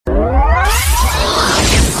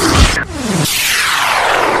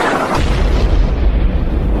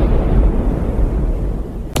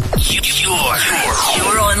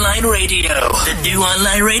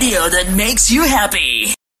online radio that makes you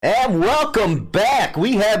happy. And welcome back.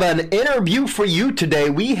 We have an interview for you today.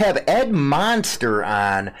 We have Ed Monster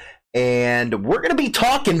on, and we're going to be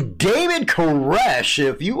talking David Koresh.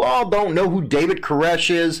 If you all don't know who David Koresh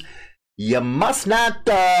is, you must not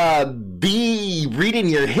be reading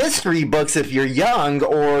your history books if you're young,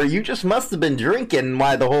 or you just must have been drinking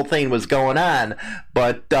while the whole thing was going on.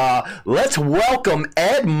 But let's welcome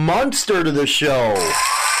Ed Monster to the show.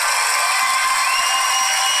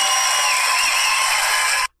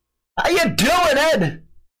 How you doing, Ed?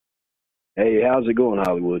 Hey, how's it going,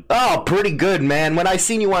 Hollywood? Oh, pretty good, man. When I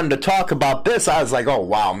seen you wanted to talk about this, I was like, oh,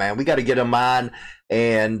 wow, man, we got to get him on.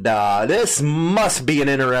 And this must be an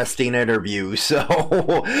interesting interview. So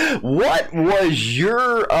what was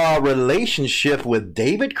your relationship with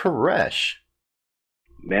David Koresh?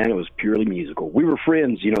 Man, it was purely musical. We were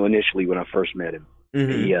friends, initially when I first met him.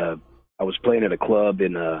 Mm-hmm. I was playing at a club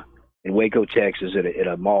in Waco, Texas, at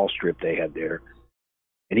a mall strip they had there.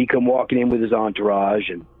 And he come walking in with his entourage,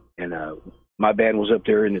 and my band was up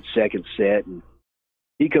there in its second set, and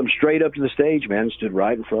he come straight up to the stage, man, and stood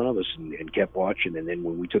right in front of us and kept watching. And then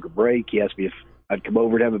when we took a break, he asked me if I'd come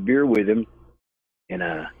over to have a beer with him. And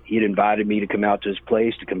he had invited me to come out to his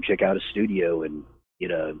place to come check out his studio. And he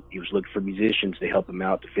was looking for musicians to help him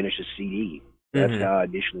out to finish his CD. That's how I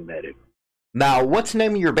initially met him. Now, what's the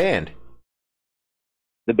name of your band?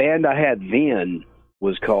 The band I had then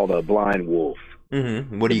was called Blind Wolf.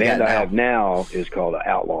 Mm-hmm. What do you got now? The band I now? have now is called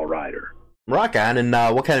Outlaw Rider. Rock on. And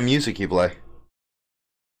what kind of music you play?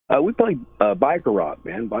 We play biker rock,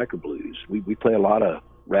 man, biker blues. We play a lot of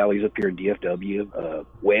rallies up here in DFW,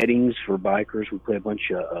 weddings for bikers. We play a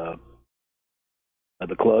bunch of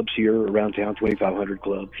the clubs here around town, 2500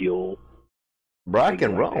 Club, Fuel. Rock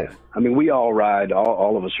and roll. That. I mean, we all ride.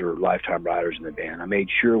 All of us are lifetime riders in the band. I made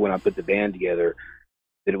sure when I put the band together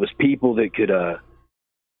that it was people that could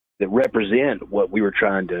that represent what we were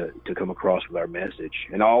trying to come across with our message.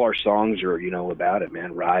 And all our songs are, about it,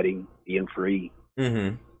 man, riding, being free.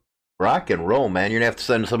 Mm-hmm. Rock and roll, man. You're going to have to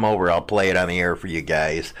send some over. I'll play it on the air for you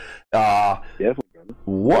guys. Definitely, brother.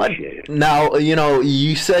 What? Now,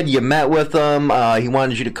 you said you met with him. He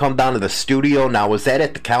wanted you to come down to the studio. Now, was that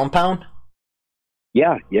at the compound?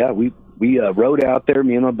 Yeah. We rode out there.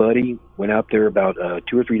 Me and my buddy went out there about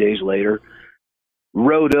 2 or 3 days later.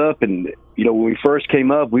 Rode up, and, when we first came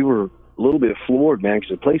up, we were a little bit floored, man,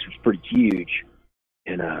 because the place was pretty huge.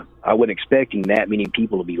 And I wasn't expecting that many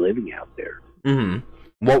people to be living out there. Mm-hmm.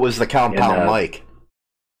 What was the compound like?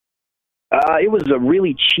 It was a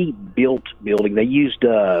really cheap built building. They used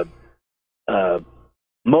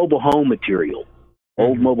mobile home material,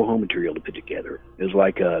 old mobile home material to put together. It was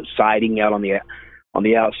like siding out on the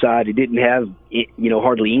outside. It didn't have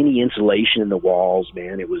hardly any insulation in the walls,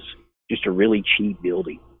 man. It was just a really cheap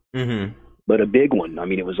building, but a big one. I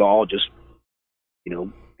mean, it was all just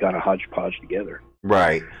kind of hodgepodge together.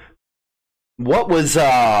 Right. What was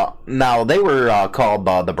now they were called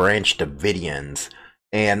the Branch Davidians,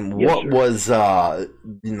 and what was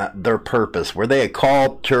their purpose? Were they a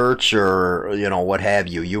cult, church, or what have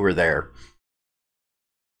you? You were there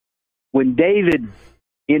when David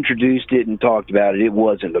introduced it and talked about it. It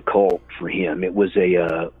wasn't a cult for him. It was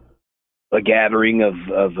a gathering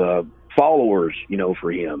of followers,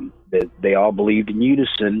 for him, that they all believed in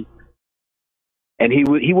unison. And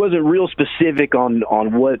he wasn't real specific on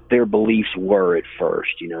what their beliefs were at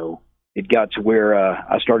first, It got to where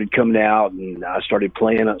I started coming out and I started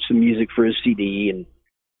playing some music for his CD, and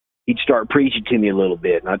he'd start preaching to me a little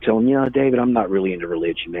bit. And I'd tell him, David, I'm not really into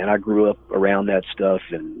religion, man. I grew up around that stuff,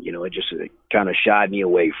 and, it just kind of shied me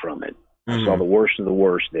away from it. I saw the worst of the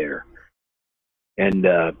worst there. And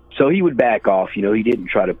so he would back off, he didn't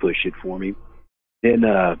try to push it for me. Then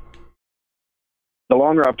the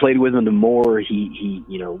longer I played with him, the more he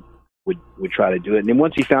would try to do it. And then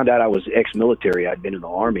once he found out I was ex-military, I'd been in the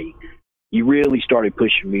Army, he really started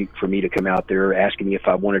pushing for me to come out there, asking me if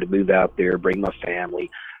I wanted to move out there, bring my family.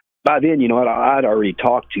 By then, I'd already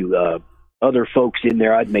talked to other folks in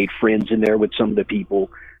there. I'd made friends in there with some of the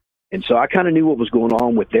people. And so I kind of knew what was going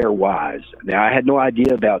on with their wives. Now, I had no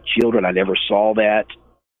idea about children. I never saw that,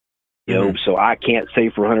 so I can't say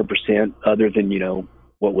for 100% other than,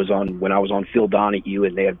 what was on when I was on Phil Donahue,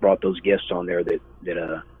 and they had brought those guests on there that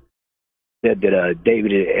said that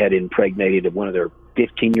David had impregnated one of their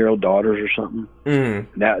 15-year-old daughters or something.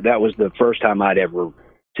 That was the first time I'd ever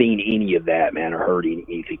seen any of that, man, or heard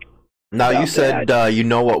anything. Now, you said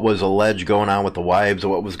what was alleged going on with the wives, or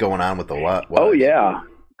what was going on with the wives? Oh, yeah,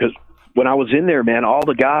 because when I was in there, man, all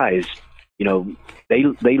the guys,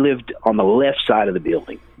 they lived on the left side of the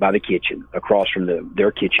building by the kitchen, across from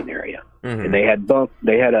their kitchen area, and they had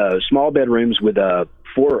small bedrooms with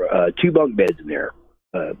two bunk beds in there,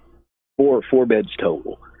 four beds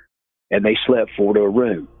total, and they slept 4 to a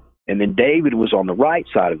room. And then David was on the right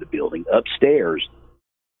side of the building, upstairs,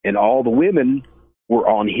 and all the women were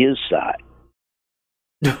on his side.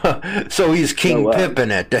 So he's King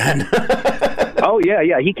Pippin it then. Oh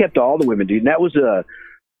yeah, he kept all the women, dude. And that was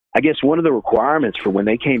I guess one of the requirements for when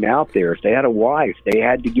they came out there. If they had a wife, they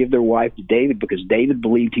had to give their wife to David, because David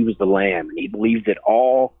believed he was the Lamb, and he believed that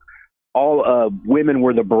all women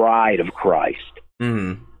were the bride of Christ.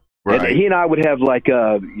 Mm-hmm. Right. And he and I would have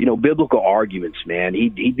biblical arguments, man.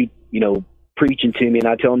 He'd be preaching to me, and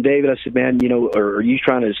I tell him, David, I said, man, or are you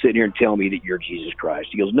trying to sit here and tell me that you're Jesus Christ?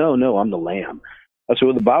 He goes, no, I'm the Lamb. I said,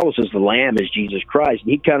 well, the Bible says the Lamb is Jesus Christ.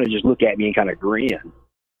 And he'd kind of just look at me and kind of grin.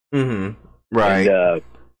 Mm-hmm. Right. And,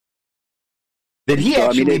 did he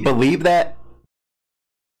actually believe that?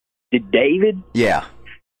 Did David? Yeah.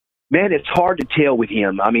 Man, it's hard to tell with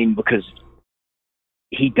him. I mean, because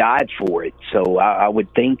he died for it. So I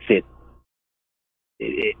would think that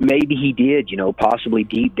maybe he did, possibly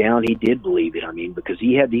deep down he did believe it. I mean, because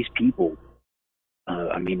he had these people,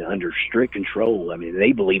 under strict control. I mean,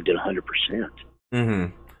 they believed it 100%. Mm-hmm.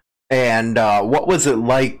 And what was it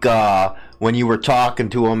like when you were talking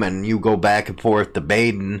to him and you go back and forth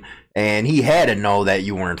debating, and he had to know that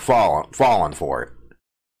you weren't falling for it?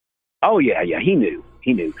 Oh, yeah, he knew.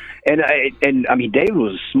 And I mean, David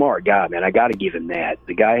was a smart guy, man. I got to give him that.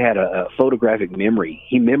 The guy had a photographic memory.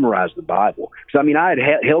 He memorized the Bible. So, I mean, I had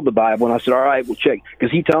held the Bible, and I said, all right, well, check.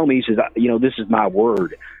 Because he told me, he says, this is my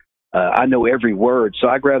word. I know every word. So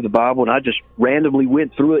I grabbed the Bible, and I just randomly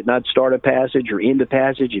went through it, and I'd start a passage or end a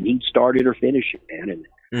passage, and he'd start it or finish it, man.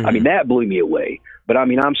 And, I mean, that blew me away. But, I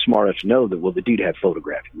mean, I'm smart enough to know that, well, the dude had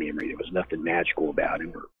photographic memory. There was nothing magical about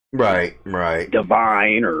him or right,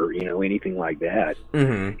 divine or anything like that.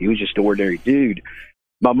 Mm-hmm. He was just an ordinary dude.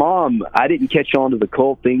 My mom, I didn't catch on to the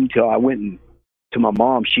cult thing till I went to my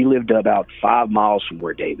mom. She lived about 5 miles from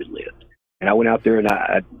where David lived, and I went out there and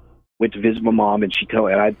I went to visit my mom, and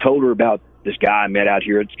I told her about this guy I met out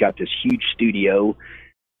here. It's got this huge studio.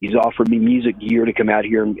 He's offered me music gear to come out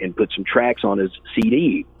here and put some tracks on his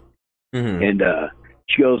CD. Mm-hmm. And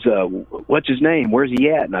she goes, what's his name? Where's he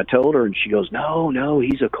at? And I told her, and she goes, no,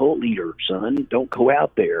 he's a cult leader, son. Don't go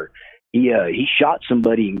out there. He shot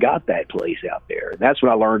somebody and got that place out there. And that's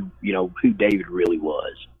when I learned, who David really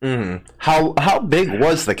was. Mm-hmm. How big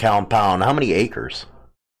was the compound? How many acres?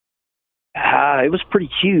 It was pretty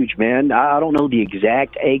huge, man. I don't know the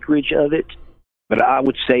exact acreage of it, but I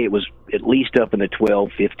would say it was at least up in the 12,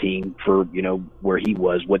 15 for, where he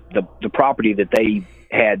was. What the property that they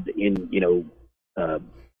had in,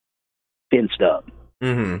 fenced up.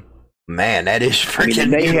 Mm-hmm. Man, that is freaking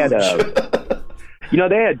they huge. Had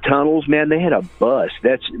they had tunnels, man. They had a bus.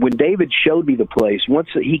 That's when David showed me the place. Once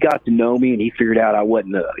he got to know me and he figured out I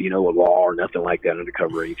wasn't a law or nothing like that,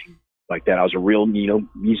 undercover or anything like that. I was a real,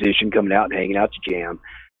 musician coming out and hanging out to jam.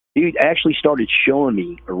 He actually started showing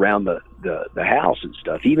me around the house and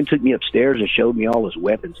stuff. He even took me upstairs and showed me all his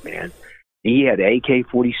weapons, man. He had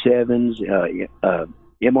AK-47s,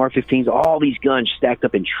 MR-15s, all these guns stacked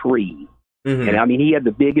up in trees. Mm-hmm. And I mean, he had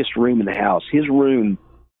the biggest room in the house. His room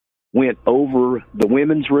went over the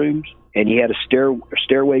women's rooms, and he had a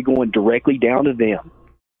stairway going directly down to them.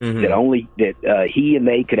 Mm-hmm. that he and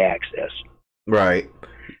they could access. Right.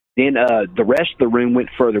 Then the rest of the room went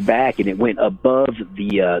further back, and it went above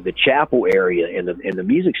the chapel area and the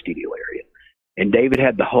music studio area. And David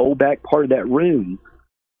had the whole back part of that room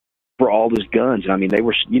for all his guns. And I mean, they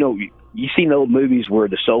were, you seen the old movies where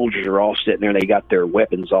the soldiers are all sitting there and they got their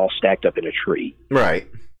weapons all stacked up in a tree. Right.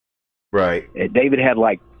 And David had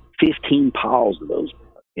like 15 piles of those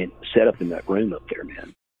set up in that room up there,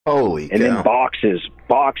 man. Holy cow. And then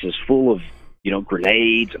boxes full of,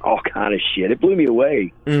 grenades and all kind of shit. It blew me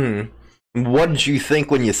away. Mm-hmm. What did you think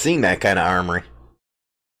when you seen that kind of armory?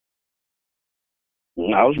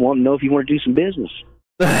 I was wanting to know if you want to do some business.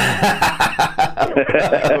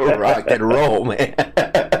 Rock and roll, man.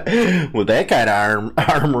 With that kind of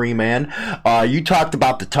armory, man. You talked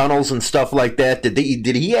about the tunnels and stuff like that. Did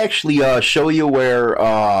he actually show you where,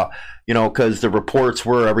 because the reports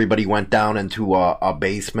were everybody went down into a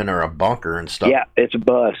basement or a bunker and stuff? Yeah, it's a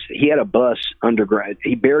bus. He had a bus underground.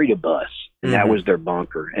 He buried a bus, and that was their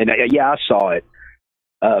bunker. And I saw it.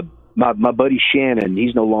 My buddy Shannon,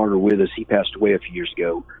 he's no longer with us. He passed away a few years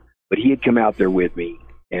ago. But he had come out there with me,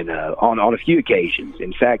 and on a few occasions.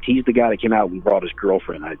 In fact, he's the guy that came out and brought his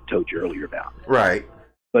girlfriend I told you earlier about. Right.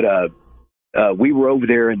 But we were over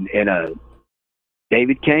there, and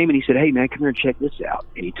David came and he said, "Hey man, come here and check this out."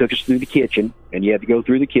 And he took us through the kitchen, and you had to go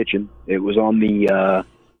through the kitchen. It was on the, I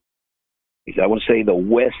want to say the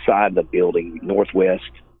west side of the building, northwest.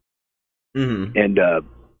 Mm-hmm. And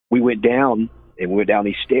we went down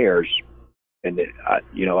these stairs. And I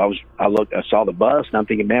saw the bus, and I'm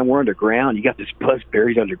thinking, man, we're underground. You got this bus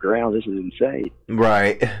buried underground. This is insane.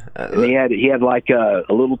 Right. And he had like a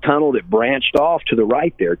little tunnel that branched off to the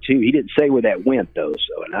right there too. He didn't say where that went though,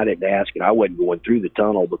 so and I didn't ask, and I wasn't going through the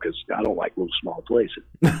tunnel because I don't like little small places.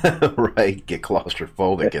 Right. Get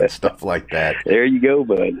claustrophobic and stuff like that. There you go,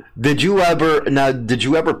 bud. Did you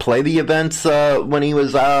ever play the events when he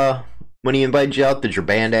invited you out? Did your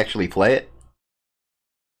band actually play it?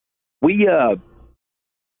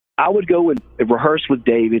 I would go and rehearse with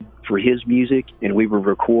David for his music, and we would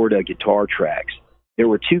record guitar tracks. There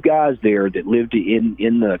were two guys there that lived in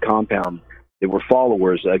the compound that were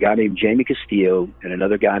followers, a guy named Jamie Castillo and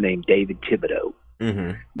another guy named David Thibodeau.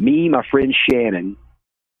 Mm-hmm. Me, my friend Shannon,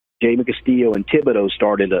 Jamie Castillo, and Thibodeau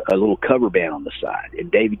started a little cover band on the side,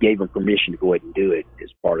 and David gave him permission to go ahead and do it as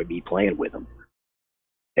part of me playing with him.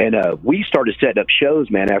 And we started setting up shows,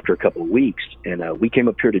 man, after a couple of weeks. And we came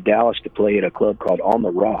up here to Dallas to play at a club called On the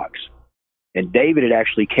Rocks. And David had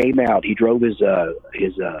actually came out. He drove his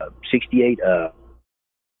 68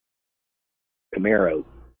 Camaro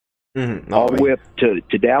all the way up to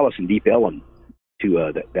Dallas and Deep Ellum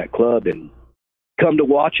to that club and come to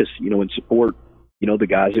watch us, and support, the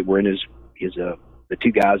guys that were in the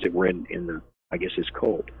two guys that were in the, I guess, his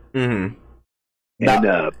cult. Mm-hmm.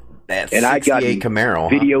 And I got Camaro,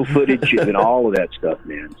 video footage and all of that stuff,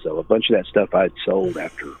 man. So a bunch of that stuff I had sold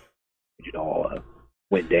after it all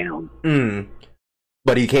went down. Mm.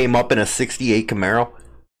 But he came up in a 68 Camaro?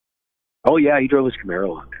 Oh, yeah, he drove his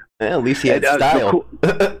Camaro on there. Yeah, at least he had style.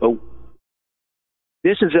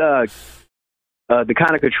 This is the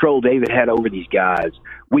kind of control David had over these guys.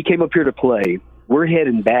 We came up here to play. We're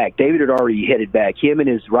heading back. David had already headed back. Him and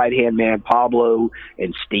his right-hand man, Pablo,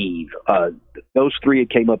 and Steve. Those three had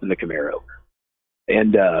came up in the Camaro.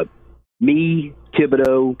 And me,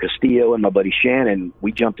 Thibodeau, Castillo, and my buddy Shannon,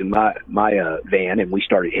 we jumped in my van, and we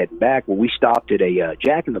started heading back. Well, we stopped at a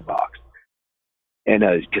Jack in the Box. And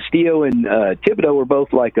Castillo and Thibodeau were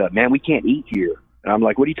both like, man, we can't eat here. And I'm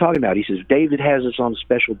like, what are you talking about? He says, David has us on a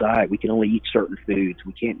special diet. We can only eat certain foods.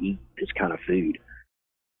 We can't eat this kind of food.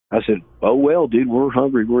 I said, oh, well, dude, we're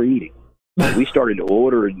hungry. We're eating. And we started to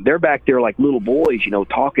order, and they're back there like little boys,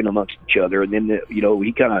 talking amongst each other. And then,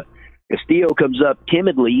 he kind of, Castillo comes up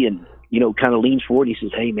timidly and, kind of leans forward. And he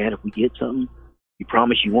says, hey, man, if we get something, you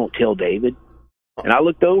promise you won't tell David? And I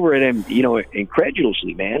looked over at him,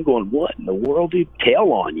 incredulously, man, going, what in the world, dude?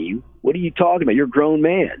 Tell on you? What are you talking about? You're a grown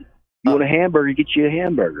man. You want a hamburger, get you a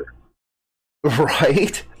hamburger.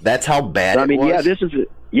 Right? That's how bad it was? It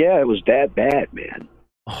was that bad, man.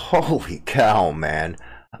 Holy cow, man.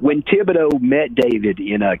 When Thibodeau met David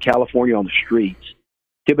in California on the streets,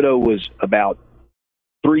 Thibodeau was about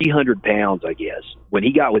 300 pounds, I guess. When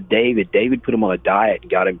he got with David put him on a diet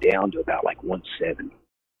and got him down to about like 170.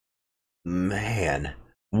 Man.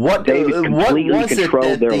 What completely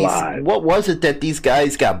controlled their lives. What was it that these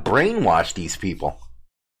guys got brainwashed, these people?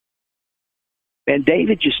 And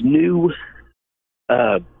David just knew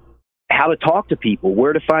how to talk to people,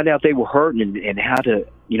 where to find out they were hurting, and how to,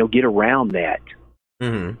 get around that.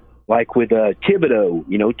 Mm-hmm. Like with Thibodeau,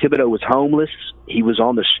 Thibodeau was homeless. He was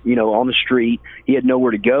on the street. He had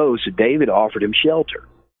nowhere to go, so David offered him shelter.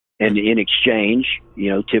 And in exchange,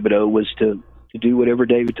 Thibodeau was to do whatever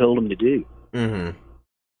David told him to do. Mm-hmm.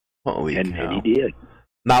 Holy cow. And he did.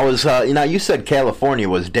 Now, you said California.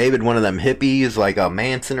 Was David one of them hippies, like a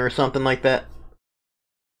Manson or something like that?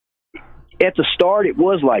 At the start, it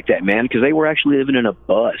was like that, man, because they were actually living in a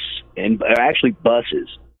bus, and actually buses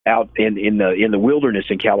out in the wilderness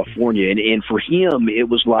in California. And for him, it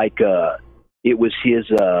was like it was his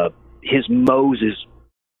Moses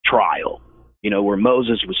trial, where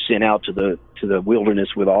Moses was sent out to the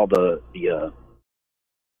wilderness with all the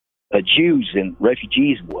Jews and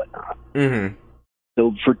refugees and whatnot. Mm-hmm.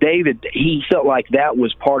 So for David, he felt like that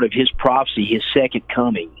was part of his prophecy, his second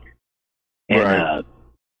coming, and right.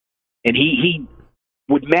 And he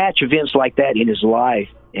would match events like that in his life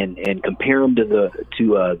and compare them to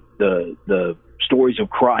the stories of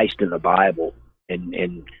Christ in the Bible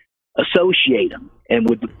and associate them and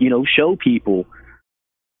would show people,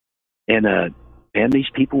 and these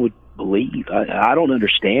people would believe. I don't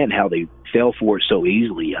understand how they fell for it so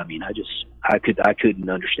easily. I mean, I couldn't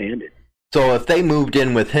understand it. So if they moved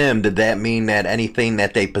in with him, did that mean that anything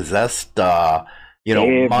that they possessed, money,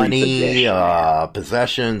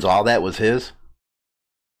 possessions, all that was his?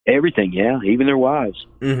 Everything, yeah, even their wives,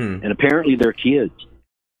 Mm-hmm. and apparently their kids.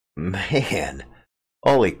 Man,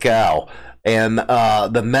 holy cow! And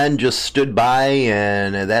the men just stood by,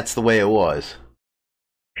 and that's the way it was.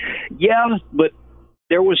 Yeah, but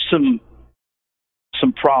there was some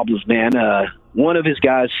problems, man. One of his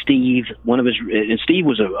guys, Steve, and Steve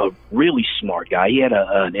was a really smart guy. He had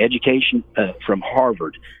an education from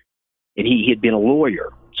Harvard, and he had been a lawyer.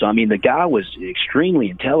 So, I mean, the guy was extremely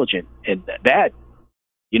intelligent, and that,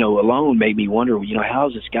 alone made me wonder, how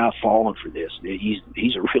is this guy falling for this?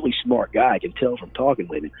 He's a really smart guy. I can tell from talking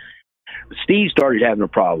with him. But Steve started having a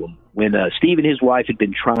problem when Steve and his wife had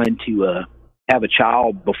been trying to have a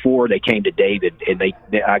child before they came to David, and they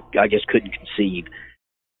I guess couldn't conceive.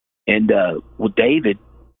 And David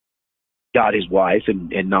got his wife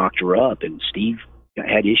and knocked her up, and Steve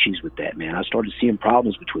had issues with that, man. I started seeing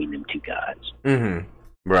problems between them two guys. Mm-hmm.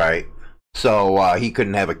 Right. So he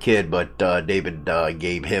couldn't have a kid, but David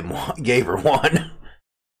gave her one.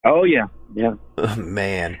 Oh yeah. Man. And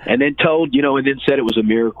then and then said it was a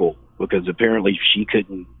miracle because apparently she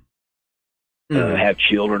couldn't have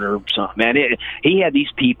children or something. Man, he had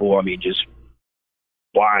these people. I mean, just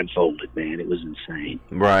blindfolded, man. It was insane.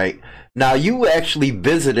 Right. Now, you actually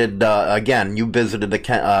visited, you visited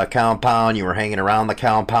the compound. You were hanging around the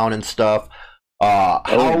compound and stuff.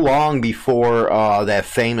 How long before that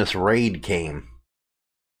famous raid came?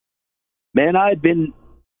 Man, I had been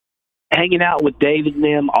hanging out with David and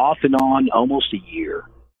them off and on almost a year.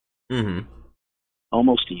 Mm-hmm.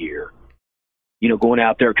 Almost a year. Going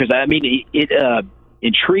out there. Because, I mean, it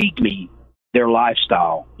intrigued me, their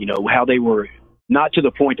lifestyle. How they were... Not to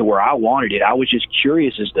the point to where I wanted it. I was just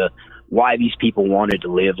curious as to why these people wanted to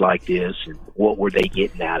live like this and what were they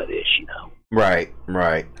getting out of this, Right.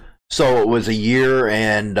 So it was a year,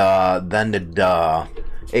 and then the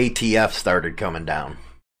ATF started coming down.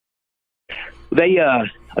 They,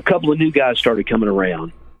 a couple of new guys started coming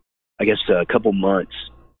around, I guess a couple months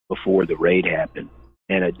before the raid happened.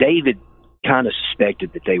 And David kind of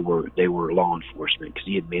suspected that they were law enforcement because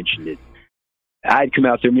he had mentioned it. I had come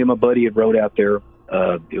out there. Me and my buddy had rode out there.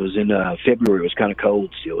 It was in February. It was kind of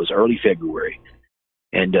cold still. It was early February.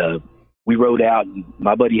 And we rode out, and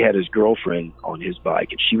my buddy had his girlfriend on his bike,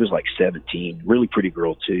 and she was like 17, really pretty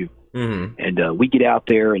girl too. Mm-hmm. And we get out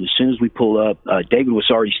there, and as soon as we pull up, David was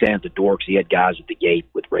already standing at the door because he had guys at the gate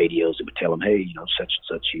with radios that would tell him, hey, such and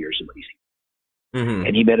such here, somebody's here. Mm-hmm.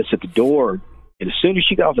 And he met us at the door, and as soon as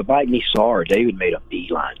she got off the bike and he saw her, David made a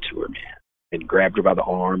beeline to her, man. And grabbed her by the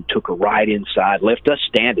arm, took her right inside, left us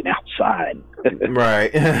standing outside.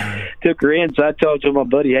 Right. Took her in, so I told my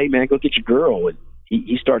buddy, hey, man, go get your girl. And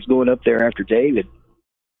he starts going up there after David.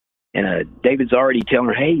 And David's already telling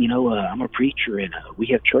her, hey, I'm a preacher, and we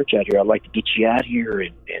have church out here. I'd like to get you out here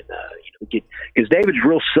and get... Because David's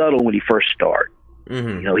real subtle when he first started.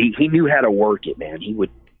 Mm-hmm. He knew how to work it, man. He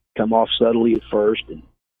would come off subtly at first and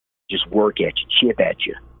just work at you, chip at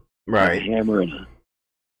you. Right. Like a hammer and a...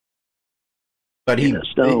 But he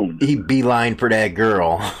beelined for that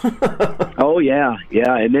girl. Oh, yeah.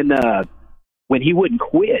 And then when he wouldn't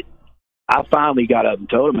quit, I finally got up and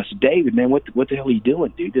told him, I said, David, man, what the hell are you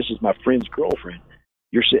doing, dude? This is my friend's girlfriend.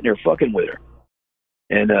 You're sitting there fucking with her.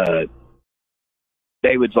 And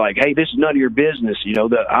David's like, hey, this is none of your business.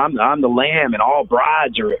 I'm the lamb, and all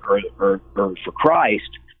brides are for Christ.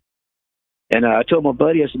 And I told my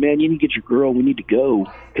buddy, I said, man, you need to get your girl. We need to go.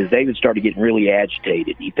 Because David started getting really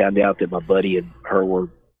agitated. He found out that my buddy and her were,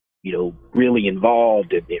 really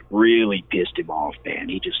involved, and it really pissed him off, man.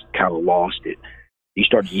 He just kind of lost it. He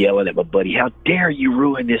started yelling at my buddy, how dare you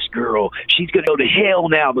ruin this girl? She's going to go to hell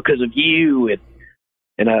now because of you.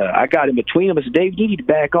 And I got in between them. I said, David, you need to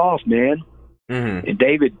back off, man. Mm-hmm. And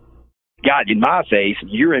David got in my face.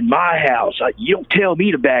 You're in my house. You don't tell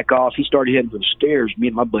me to back off. He started heading for the stairs. Me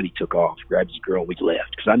and my buddy took off, grabbed his girl, we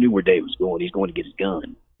left because I knew where Dave was going. He's going to get his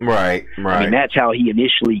gun. Right. I mean, that's how he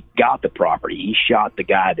initially got the property. He shot the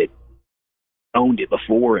guy that owned it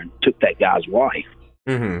before and took that guy's wife.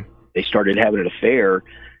 Mm-hmm. They started having an affair,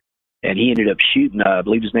 and he ended up shooting. I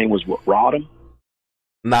believe his name was Rodham.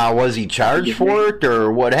 Now, was he charged for it,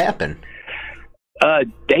 or what happened?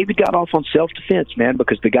 David got off on self-defense, man,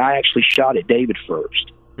 because the guy actually shot at David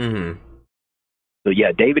first. Mm-hmm. So,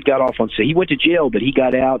 yeah, David got off on... So he went to jail, but he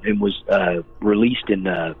got out and was released,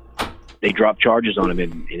 and they dropped charges on him,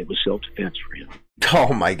 and it was self-defense for him.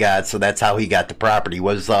 Oh, my God. So that's how he got the property.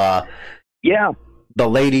 Was yeah, the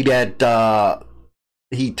lady that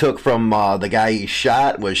he took from the guy he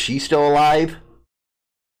shot, was she still alive?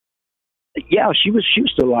 Yeah, she was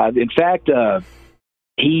still alive. In fact,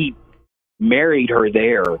 he married her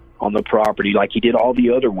there on the property like he did all the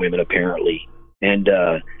other women, apparently. And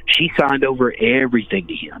she signed over everything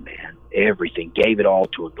to him, man. Everything. Gave it all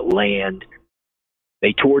to him. The land.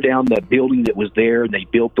 They tore down the building that was there, and they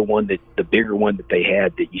built the bigger one that they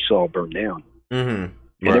had that you saw burn down. Mm-hmm.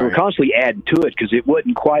 And they were constantly adding to it because it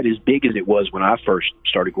wasn't quite as big as it was when I first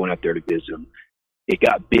started going out there to visit him. It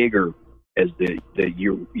got bigger as the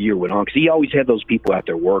year went on because he always had those people out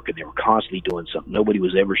there working. They were constantly doing something. Nobody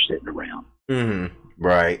was ever sitting around. Mm-hmm.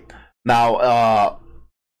 Right. Now,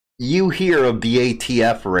 you hear of the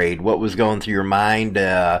ATF raid. What was going through your mind?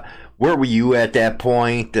 Where were you at that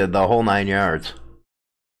point? The whole 9 yards.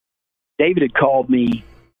 David had called me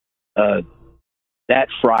that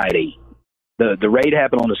Friday. The raid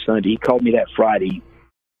happened on a Sunday. He called me that Friday,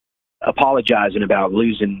 apologizing about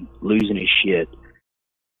losing his shit,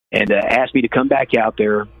 and asked me to come back out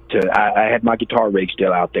there. I had my guitar rig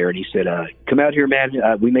still out there, and he said, "Come out here, man.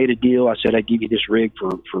 We made a deal. I said I'd give you this rig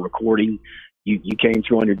for recording. You came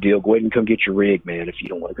through on your deal. Go ahead and come get your rig, man. If you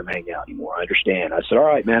don't want to come hang out anymore, I understand." I said, "All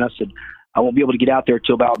right, man." I said, "I won't be able to get out there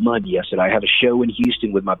till about Monday." I said, "I have a show in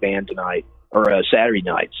Houston with my band tonight, or Saturday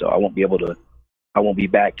night, so I won't be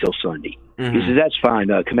back till Sunday." Mm-hmm. He says, "That's fine.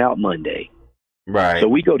 Come out Monday." Right. So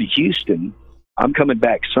we go to Houston. I'm coming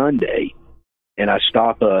back Sunday, and I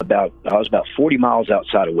stop I was about 40 miles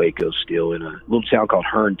outside of Waco still in a little town called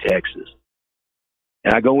Hearne, Texas.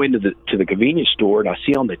 And I go into the convenience store, and I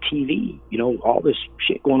see on the TV, all this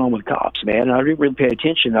shit going on with cops, man. And I didn't really pay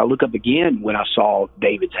attention. I look up again when I saw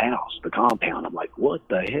David's house, the compound. I'm like, what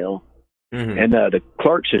the hell? Mm-hmm. And the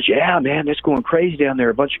clerk says, "Yeah, man, it's going crazy down there.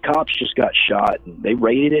 A bunch of cops just got shot, and they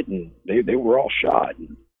raided it, and they were all shot."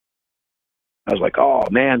 And I was like, "Oh,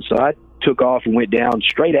 man." So I took off and went down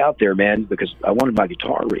straight out there, man, because I wanted my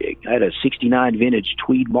guitar rig. I had a 69 vintage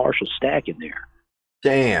Tweed Marshall stack in there.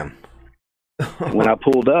 Damn. When I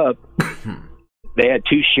pulled up, they had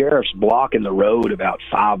two sheriffs blocking the road about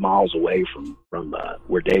 5 miles away from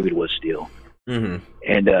where David was still. Mm-hmm.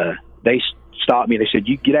 And they stopped me. They said,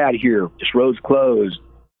 "You get out of here. This road's closed."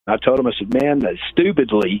 I told them, I said, "Man,"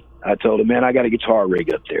 stupidly, I told them, "Man, I got a guitar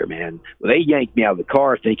rig up there, man." Well, they yanked me out of the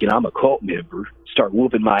car thinking I'm a cult member, start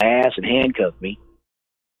whooping my ass and handcuff me.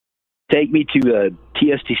 Take me to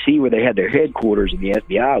TSTC where they had their headquarters and the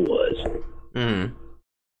FBI was. Mm-hmm.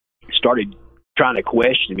 Started trying to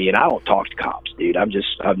question me, and I don't talk to cops, dude.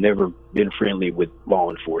 I've never been friendly with law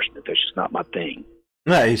enforcement. That's just not my thing.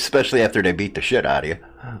 No, especially after they beat the shit out of you.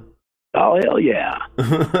 Oh, hell yeah.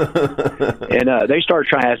 And they started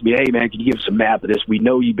trying to ask me, "Hey, man, can you give us a map of this? We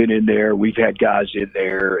know you've been in there. We've had guys in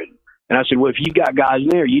there." And I said, "Well, if you got guys in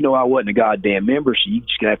there, I wasn't a goddamn member, so you're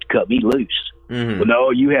just going to have to cut me loose." Mm-hmm. "Well, no,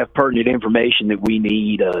 you have pertinent information that we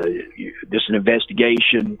need. This is an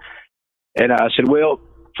investigation." And I said, "Well,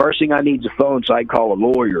 first thing I need is a phone so I can call a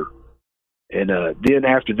lawyer. And then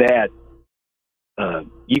after that,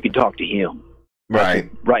 you can talk to him." Right.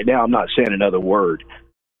 Right now, I'm not saying another word.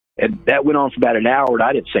 And that went on for about an hour, and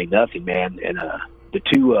I didn't say nothing, man. And the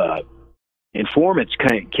two informants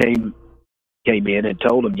came in and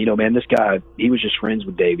told him, "Man, this guy, he was just friends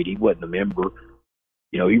with David. He wasn't a member.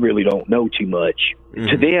 He really don't know too much." Mm-hmm.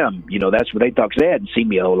 To them, that's what they thought, because they hadn't seen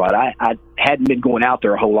me a whole lot. I hadn't been going out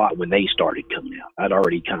there a whole lot when they started coming out. I'd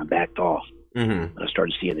already kind of backed off. Mm-hmm. I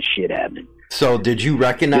started seeing the shit happening. So did you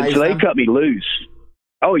recognize them? They cut me loose.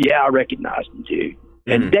 Oh, yeah, I recognized them, too.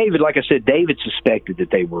 And mm-hmm. David, like I said, David suspected that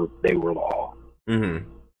they were law.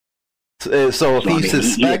 Mm-hmm. So if he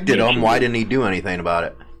suspected them, why didn't he do anything about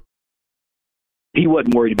it? He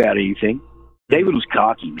wasn't worried about anything. David was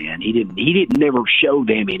cocky, man. He didn't never show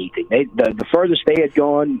them anything. The furthest they had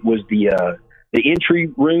gone was the entry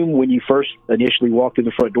room when you first initially walked in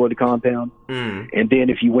the front door of the compound. Mm. And then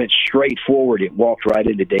if you went straight forward, it walked right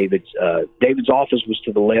into David's office was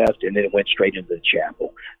to the left, and then it went straight into the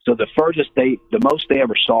chapel. So the most they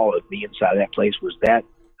ever saw of me inside that place was that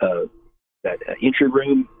entry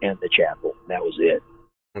room and the chapel. That was it.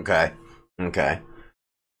 Okay.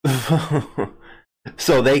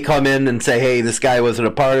 So they come in and say, "Hey, this guy wasn't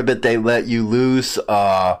a part of it." They let you loose.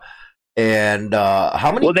 How many?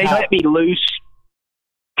 Well, they let me loose,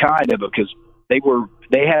 kind of, because they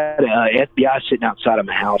had FBI sitting outside of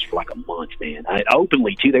my house for like a month, man.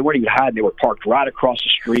 Openly too. They weren't even hiding. They were parked right across the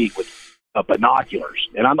street with binoculars,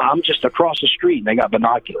 and I'm just across the street, and they got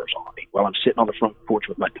binoculars on me while I'm sitting on the front porch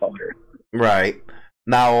with my daughter. Right.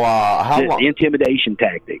 Now, how long? Intimidation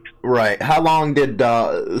tactics. Right. How long did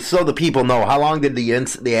so the people know? How long did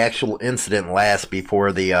the actual incident last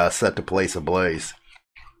before they set the place ablaze?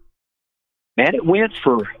 Man, it went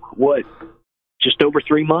for just over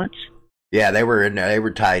 3 months. Yeah, they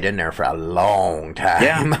were tied in there for a long time.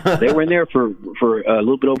 Yeah, they were in there for a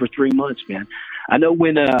little bit over 3 months, man. I know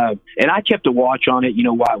when, and I kept a watch on it,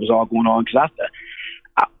 while it was all going on, because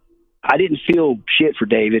I didn't feel shit for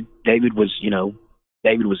David. David was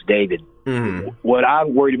David. Mm-hmm. What I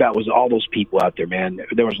worried about was all those people out there, man.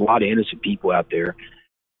 There was a lot of innocent people out there.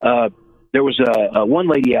 There was a one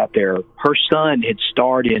lady out there. Her son had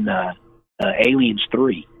starred in Aliens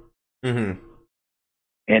 3. Mm-hmm.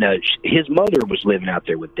 And his mother was living out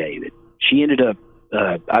there with David. She ended up,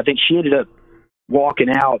 I think she ended up walking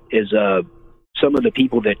out as some of the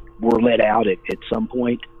people that were let out at some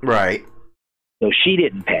point. Right. So she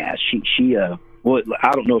didn't pass. She well,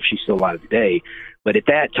 I don't know if she's still alive today, but at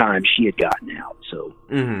that time she had gotten out. So.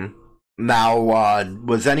 Mm-hmm. Now,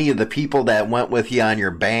 was any of the people that went with you on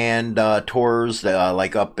your band tours,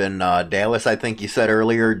 like up in Dallas, I think you said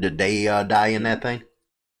earlier, did they die in that thing?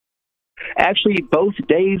 Actually, both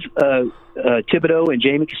Dave Thibodeau and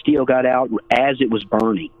Jamie Castillo got out as it was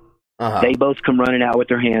burning. Uh-huh. They both come running out with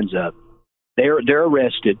their hands up. They're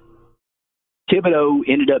arrested. Thibodeau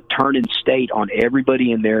ended up turning state on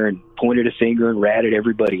everybody in there and pointed a finger and ratted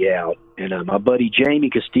everybody out. And my buddy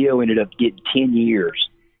Jamie Castillo ended up getting 10 years.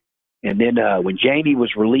 And then when Jamie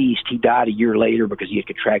was released, he died a year later because he had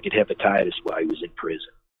contracted hepatitis while he was in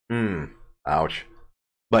prison. Ouch.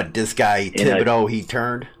 But this guy, Thibodeau, he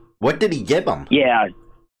turned. What did he give him? Yeah.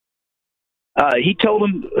 He told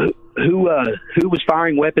him who was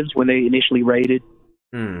firing weapons when they initially raided.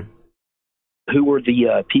 Who were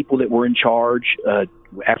the people that were in charge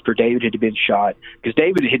after David had been shot. Because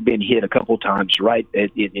David had been hit a couple times right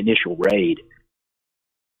at the initial raid.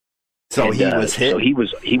 So he was hit? So he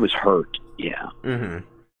was hurt, yeah. Mm-hmm.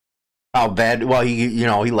 How bad? Well, he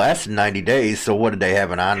lasted 90 days, so what did they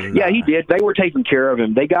have on? Yeah, he did. They were taking care of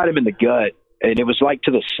him. They got him in the gut, and it was like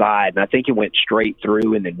to the side, and I think it went straight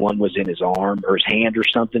through, and then one was in his arm or his hand or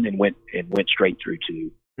something, and went straight through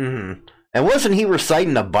too. Mm-hmm. And wasn't he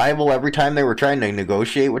reciting the Bible every time they were trying to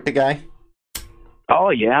negotiate with the guy? Oh,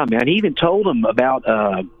 yeah, man. He even told him about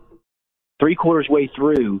 3/4 way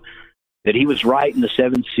through that he was writing the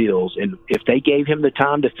 7 seals, and if they gave him the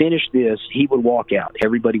time to finish this, he would walk out.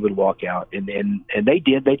 Everybody would walk out, and they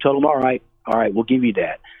did. They told him, all right, we'll give you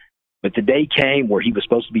that. But the day came where he was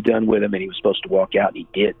supposed to be done with him, and he was supposed to walk out, and he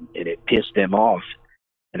didn't, and it pissed them off.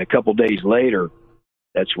 And a couple days later,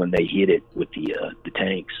 that's when they hit it with the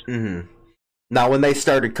tanks. Mm-hmm. Now, when they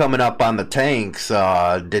started coming up on the tanks,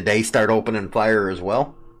 did they start opening fire as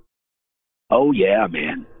well? Oh, yeah,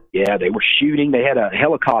 man. Yeah, they were shooting. They had a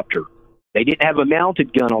helicopter. They didn't have a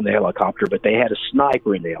mounted gun on the helicopter, but they had a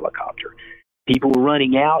sniper in the helicopter. People were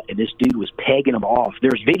running out, and this dude was pegging them off.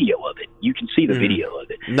 There's video of it. You can see the video of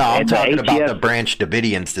it. No, I'm talking about the Branch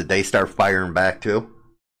Davidians. Did they start firing back, too?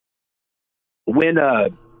 When,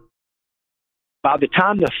 by the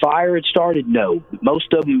time the fire had started, no.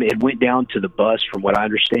 Most of them had went down to the bus, from what I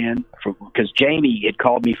understand, because Jamie had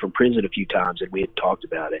called me from prison a few times, and we had talked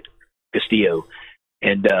about it, Castillo.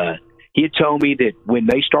 And he had told me that when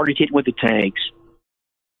they started hitting with the tanks,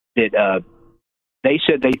 that they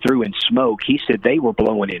said they threw in smoke. He said they were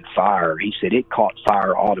blowing in fire. He said it caught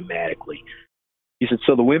fire automatically. He said,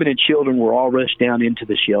 so the women and children were all rushed down into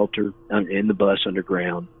the shelter in the bus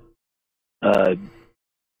underground. I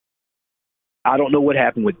don't know what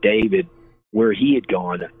happened with David, where he had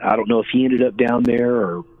gone. I don't know if he ended up down there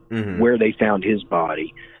or where they found his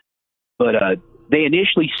body. But they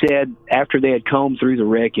initially said, after they had combed through the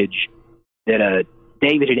wreckage, that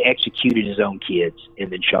David had executed his own kids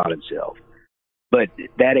and then shot himself. But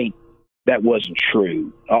that wasn't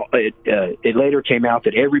true. It later came out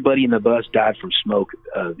that everybody in the bus died from smoke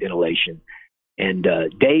inhalation, and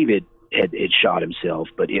David had shot himself.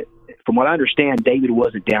 But from what I understand, David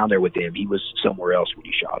wasn't down there with them. He was somewhere else when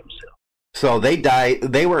he shot himself. So they died.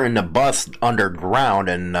 They were in the bus underground,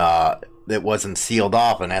 and it wasn't sealed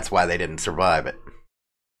off, and that's why they didn't survive it.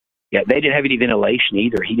 Yeah, they didn't have any ventilation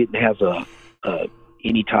either. He didn't have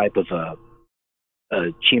any type of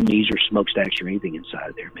chimneys or smokestacks or anything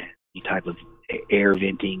inside there, man. Any type of air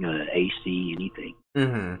venting, AC, anything.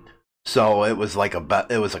 Mm-hmm. So it was like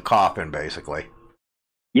it was a coffin, basically.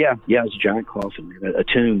 Yeah, it was a giant coffin, a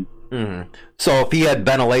tomb. Mm-hmm. So if he had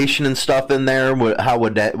ventilation and stuff in there, how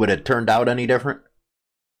would it turned out any different?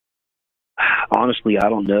 Honestly, I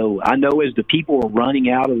don't know. I know as the people were running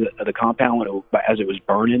out of the compound as it was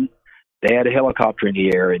burning, they had a helicopter in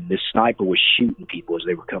the air, and this sniper was shooting people as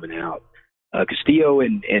they were coming out. Castillo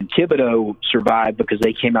and Thibodeau survived because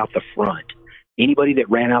they came out the front. Anybody that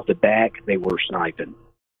ran out the back, they were sniping.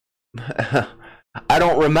 I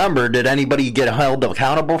don't remember. Did anybody get held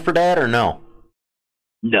accountable for that or no?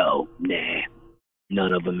 No, nah.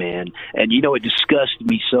 None of them, man. And, it disgusted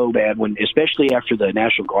me so bad, especially after the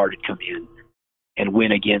National Guard had come in and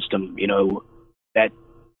went against them. that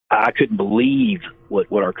I couldn't believe what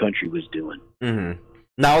our country was doing. Mm-hmm.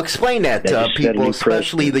 Now explain that to people,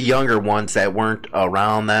 especially the younger ones that weren't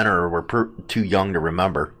around then or were too young to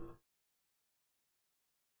remember.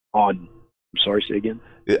 I'm sorry, say again?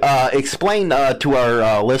 Explain to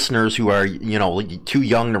our listeners who are, too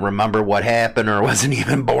young to remember what happened or wasn't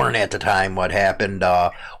even born at the time what happened,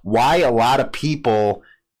 why a lot of people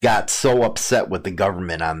got so upset with the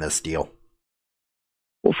government on this deal.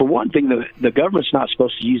 Well, for one thing, the government's not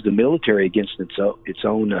supposed to use the military against its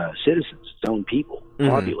own citizens, its own people,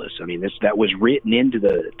 populace. I mean, that was written into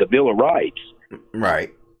the Bill of Rights.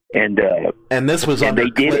 Right. And this was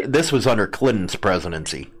this was under Clinton's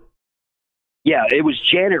presidency. Yeah, it was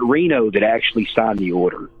Janet Reno that actually signed the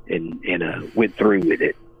order and went through with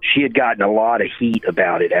it. She had gotten a lot of heat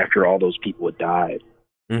about it after all those people had died.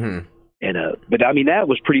 Mm-hmm. But I mean, that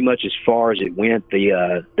was pretty much as far as it went.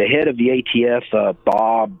 The head of the ATF,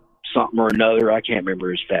 Bob something or another, I can't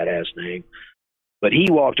remember his fat ass name, but he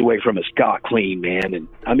walked away from it scot clean, man. And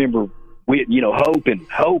I remember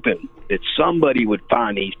hoping that somebody would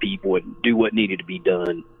find these people and do what needed to be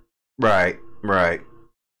done. Right.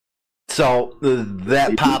 So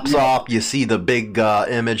that pops off. You see the big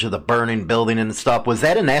image of the burning building and stuff. Was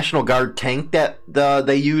that a National Guard tank that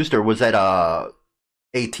they used, or was that a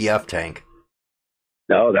ATF tank?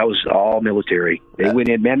 No, that was all military. They went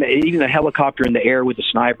in, man. Even a helicopter in the air with a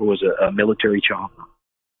sniper was a military chopper.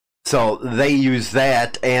 So they used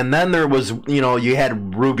that, and then there was, you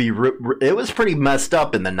had Ruby. It was pretty messed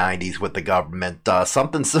up in the 90s with the government.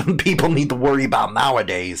 Something some people need to worry about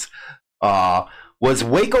nowadays. Was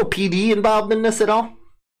Waco PD involved in this at all?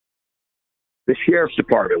 The sheriff's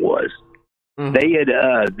department was. Mm-hmm. They had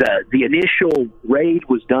the initial raid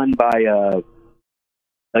was done by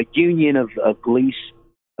a union of police,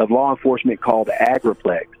 of law enforcement called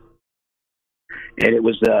Agriplex. And it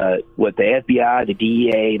was the FBI, the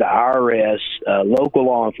DEA, the IRS, local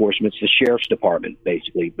law enforcement, the sheriff's department,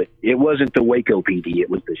 basically. But it wasn't the Waco PD,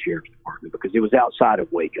 it was the sheriff's department because it was outside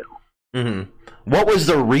of Waco. Mm-hmm. What was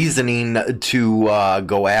the reasoning to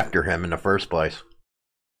go after him in the first place?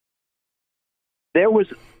 There was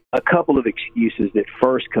a couple of excuses that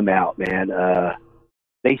first come out, man.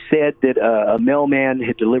 They said that a mailman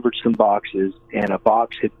had delivered some boxes, and a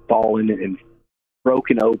box had fallen and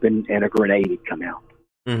broken open, and a grenade had come out.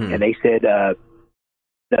 Mm-hmm. And they said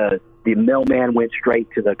the mailman went straight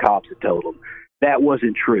to the cops and told them. That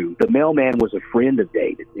wasn't true. The mailman was a friend of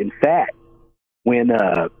David. In fact, when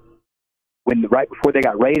right before they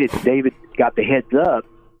got raided, David got the heads up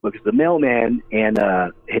because the mailman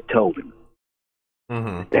had told him,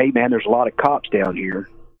 "Hey, man, there's a lot of cops down here,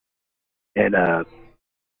 and I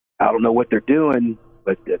don't know what they're doing,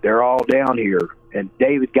 but they're all down here." And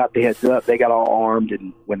David got the heads up. They got all armed,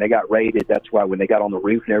 and when they got raided, that's why when they got on the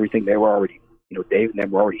roof and everything, they were already, David and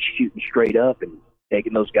them were already shooting straight up and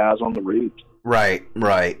taking those guys on the roofs. Right.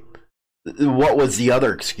 What was the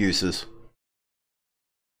other excuses?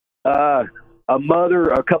 A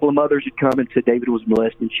couple of mothers had come and said David was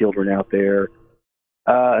molesting children out there.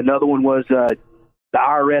 Another one was the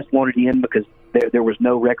IRS wanted in because there was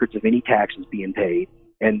no records of any taxes being paid,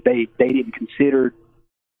 and they didn't consider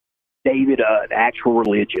David an actual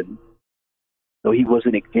religion, so he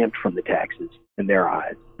wasn't exempt from the taxes in their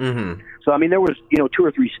eyes. Mm-hmm. So I mean, there was 2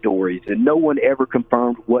 or 3 stories, and no one ever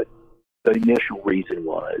confirmed what the initial reason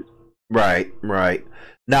was. Right.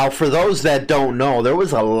 Now, for those that don't know, there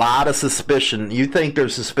was a lot of suspicion. You think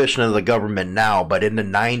there's suspicion of the government now, but in the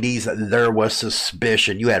 90s, there was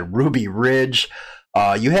suspicion. You had Ruby Ridge.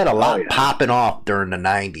 You had a lot popping off during the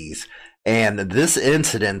 90s, and this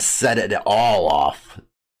incident set it all off.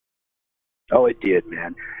 Oh, it did,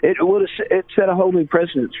 man. It set a whole new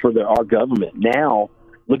precedence for our government. Now,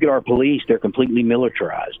 look at our police. They're completely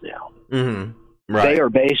militarized now. Mm-hmm. Right. They are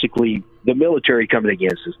basically the military coming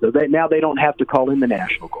against us. So now they don't have to call in the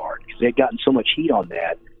National Guard because they've gotten so much heat on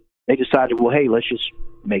that. They decided, well, hey, let's just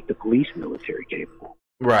make the police military capable.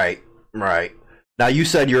 Right. Now, you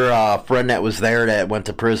said your friend that was there that went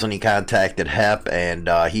to prison, he contacted HEP, and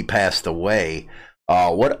he passed away.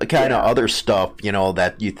 What kind of other stuff,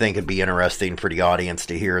 that you think would be interesting for the audience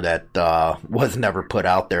to hear that was never put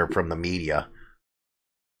out there from the media?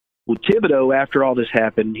 Well, Thibodeau, after all this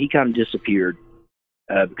happened, he kind of disappeared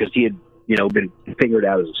because he had, been fingered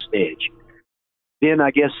out as a snitch. Then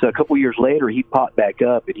I guess a couple years later, he popped back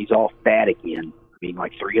up, and he's all fat again. I mean,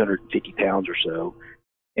 like 350 pounds or so.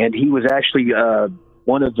 And he was actually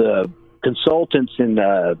one of the consultants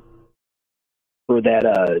for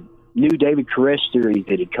that new David Koresh series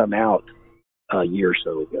that had come out a year or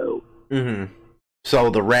so ago. Mm-hmm. So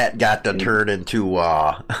the rat got to turn into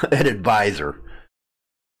an advisor.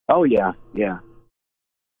 Oh, yeah.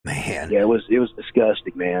 Man. Yeah, it was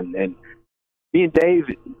disgusting, man. And me and Dave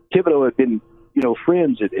Thibodeau had been,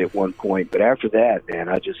 friends at one point, but after that, man,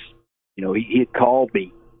 I just, he had called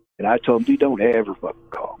me, and I told him, dude, don't ever fucking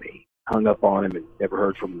call me. Hung up on him and never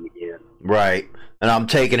heard from him again. Right. And I'm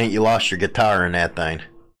taking it you lost your guitar in that thing.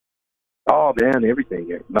 Oh, man,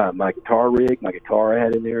 everything. My guitar rig, my guitar I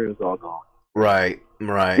had in there, it was all gone. Right.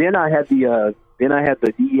 Then I had the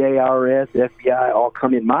DEA, IRS, FBI all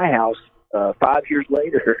come in my house 5 years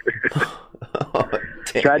later.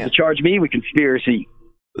 Tried to charge me with conspiracy.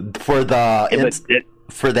 For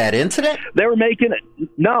for that incident? They were making it.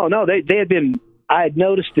 No, they had been. I had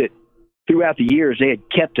noticed it throughout the years. They had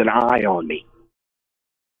kept an eye on me.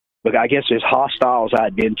 But I guess as hostile as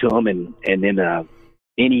I'd been to them, and then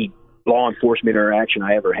any law enforcement interaction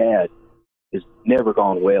I ever had has never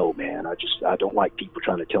gone well, man. I don't like people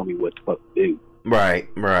trying to tell me what the fuck to do. Right.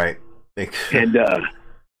 And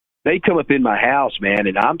they come up in my house, man,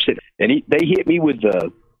 and I'm sitting, and they hit me with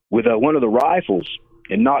one of the rifles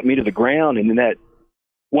and knocked me to the ground. And then that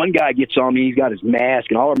one guy gets on me. He's got his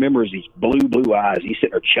mask, and all I remember is these blue eyes. He's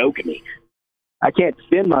sitting there choking me. I can't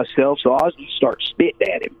defend myself, so I just start spitting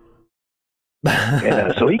at him.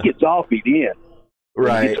 And so he gets off me then.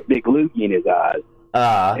 Right. He gets a big loogie in his eyes.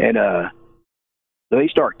 And so they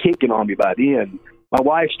start kicking on me by then. My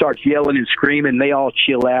wife starts yelling and screaming. They all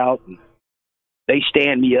chill out. And they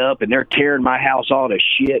stand me up, and they're tearing my house all to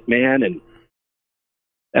shit, man. And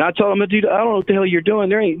I told them, dude, I don't know what the hell you're doing.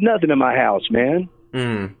 There ain't nothing in my house, man.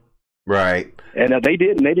 Right. And they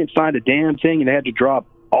didn't find a damn thing, and they had to drop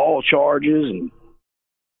all charges and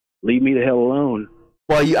leave me the hell alone.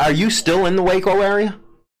 Well, are you still in the Waco area?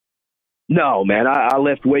 No, man. I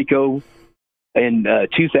left Waco in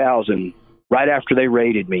 2000, right after they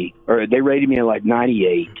raided me. Or they raided me in like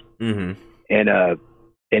 98. And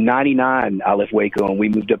in 99, I left Waco, and we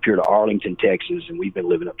moved up here to Arlington, Texas, and we've been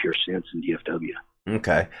living up here since in DFW.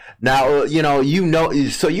 Okay. Now,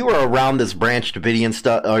 so you were around this Branch Davidian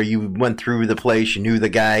stuff, or you went through the place, you knew the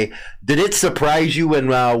guy. Did it surprise you when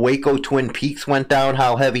Waco Twin Peaks went down,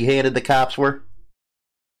 how heavy-handed the cops were?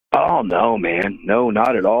 Oh, no, man. No,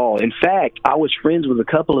 not at all. In fact, I was friends with a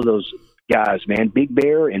couple of those guys, man, Big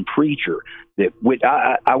Bear and Preacher.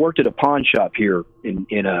 I worked at a pawn shop here in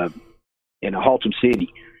Haltom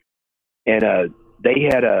City, and they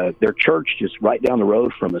had their church just right down the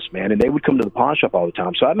road from us, man, and they would come to the pawn shop all the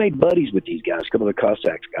time. So I made buddies with these guys, a couple of the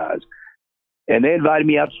Cossacks guys, and they invited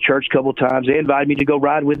me out to church a couple of times. They invited me to go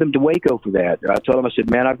ride with them to Waco for that. I told them, I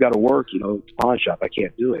said, man, I've got to work, it's a pawn shop. I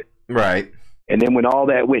can't do it. Right. And then when all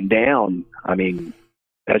that went down, I mean,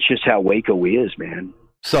 that's just how Waco is, man.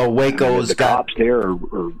 So Waco's the cops there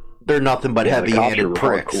they're nothing but heavy-handed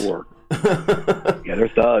pricks. Hardcore. Yeah, they're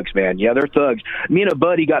thugs, man. Yeah, they're thugs. Me and a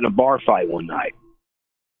buddy got in a bar fight one night.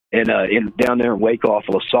 And down there in Waco off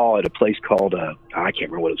of LaSalle at a place called, I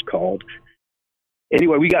can't remember what it's called.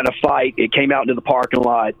 Anyway, we got in a fight. It came out into the parking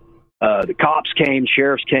lot. The cops came,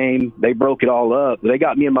 sheriffs came. They broke it all up. They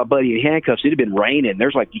got me and my buddy in handcuffs. It had been raining.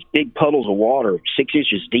 There's like these big puddles of water, 6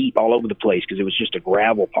 inches deep all over the place because it was just a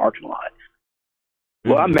gravel parking lot.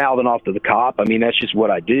 Well, I'm mouthing off to the cop. I mean, that's just what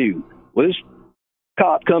I do. Well, this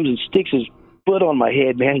cop comes and sticks his foot on my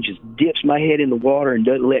head, man. He just dips my head in the water and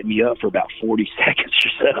doesn't let me up for about 40 seconds or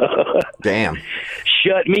so. Damn.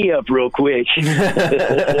 Shut me up real quick.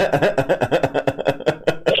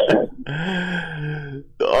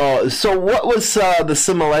 So what was the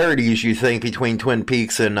similarities, you think, between Twin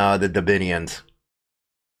Peaks and the Davidians?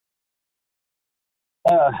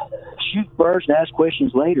 Shoot first and ask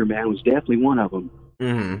questions later, man, was definitely one of them.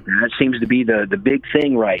 That seems to be the big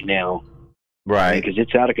thing right now. Right. Because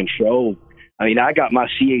it's out of control. I mean, I got my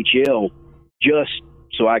CHL just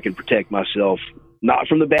so I can protect myself, not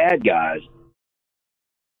from the bad guys,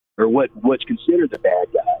 or what's considered the bad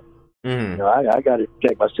guys. I got to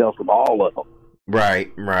protect myself from all of them.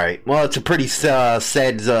 Right. Well, it's a pretty sad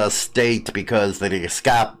state because the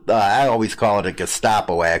Gestapo, I always call it a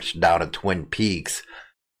Gestapo action down at Twin Peaks.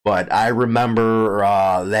 But I remember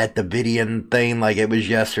that Davidian thing like it was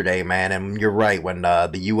yesterday, man. And you're right, when the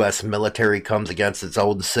U.S. military comes against its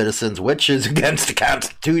own citizens, which is against the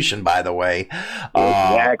Constitution, by the way.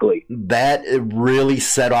 Exactly. That really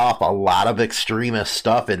set off a lot of extremist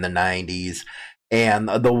stuff in the 90s. And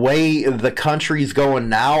the way the country's going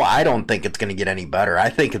now, I don't think it's going to get any better. I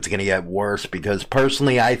think it's going to get worse because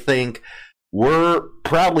personally, I think we're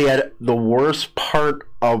probably at the worst part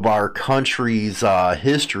of our country's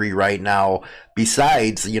history right now.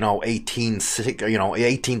 Besides,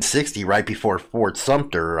 1860, right before Fort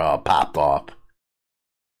Sumter popped off.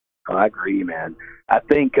 I agree, man. I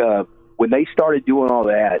think when they started doing all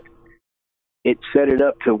that, it set it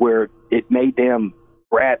up to where it made them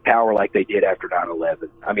rat power like they did after 9/11.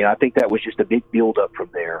 I mean, I think that was just a big build-up from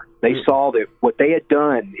there. They saw that what they had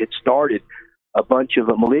done, it started a bunch of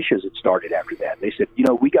militias that started after that. They said,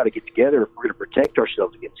 we got to get together if we're going to protect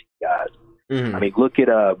ourselves against these guys. I mean, look at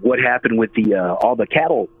what happened with the all the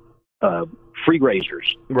cattle free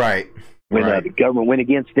grazers. Right. When the government went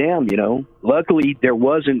against them, luckily there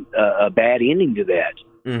wasn't a bad ending to that.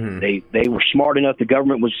 They were smart enough. The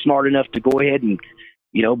government was smart enough to go ahead and,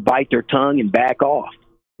 bite their tongue and back off.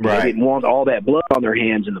 Right. They didn't want all that blood on their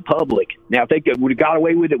hands in the public. Now, if they would have got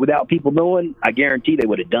away with it without people knowing, I guarantee they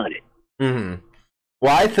would have done it.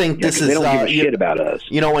 Well, I think this is they don't give a shit about us.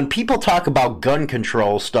 When people talk about gun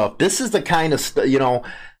control stuff, this is the kind of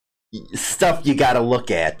stuff you got to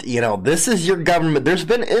look at. This is your government. There's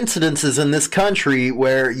been incidences in this country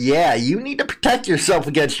where, you need to protect yourself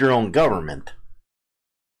against your own government.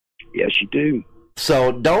 Yes, you do.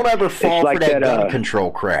 So don't ever fall for that gun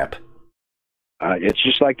control crap. It's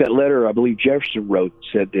just like that letter I believe Jefferson wrote,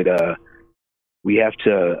 said that we have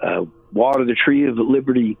to water the tree of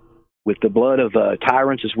liberty with the blood of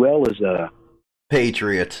tyrants as well as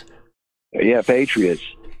patriots. Yeah, patriots.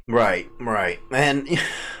 Right. And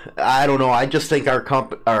I don't know. I just think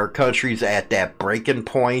our country's at that breaking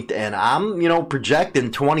point, and I'm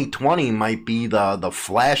projecting 2020 might be the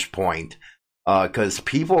flashpoint. Because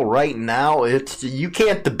people right now, you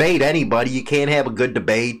can't debate anybody. You can't have a good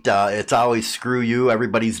debate. It's always screw you.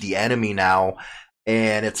 Everybody's the enemy now,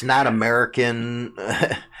 and it's not American.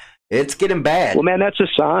 It's getting bad. Well, man, that's a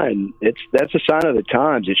sign. That's a sign of the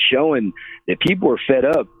times. It's showing that people are fed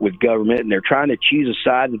up with government, and they're trying to choose a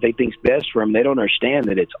side that they think's best for them. They don't understand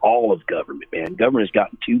that it's all of government, man. Government has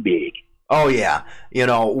gotten too big. Oh yeah,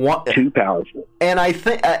 too powerful. And I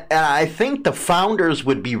think the founders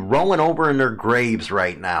would be rolling over in their graves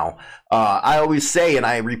right now. I always say, and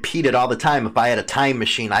I repeat it all the time, if I had a time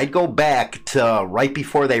machine, I'd go back to right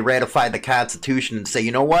before they ratified the Constitution and say,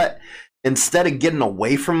 you know what? Instead of getting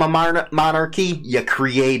away from a monarchy, you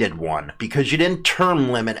created one because you didn't term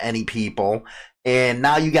limit any people. And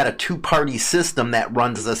now you got a two-party system that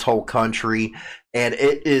runs this whole country, and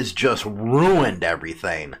it is just ruined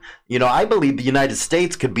everything. I believe the United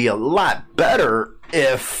States could be a lot better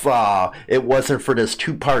if it wasn't for this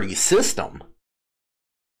two-party system.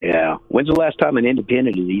 Yeah. When's the last time an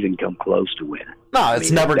independent has even come close to winning? No, it's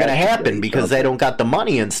never going to happen because they don't got the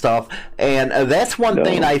money and stuff. And that's one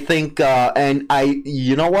thing I think,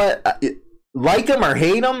 you know what? Like them or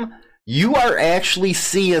hate them, you are actually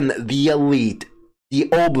seeing the elite,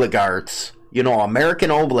 the oligarchs,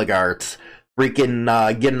 American oligarchs,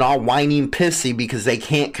 freaking getting all whiny and pissy because they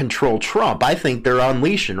can't control Trump. I think they're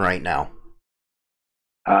unleashing right now.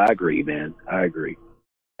 I agree, man. I agree.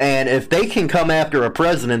 And if they can come after a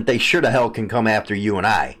president, they sure the hell can come after you and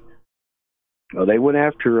I. Well, they went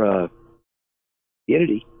after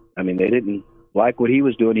Kennedy. I mean, they didn't like what he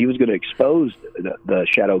was doing. He was going to expose the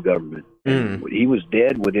shadow government. He was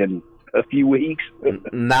dead within a few weeks.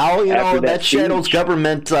 Now, that shadow's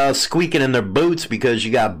government squeaking in their boots because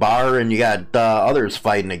you got Barr and you got others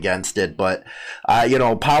fighting against it. But,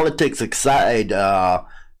 politics aside,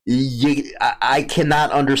 I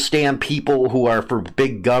cannot understand people who are for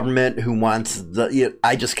big government who wants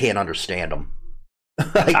I just can't understand them.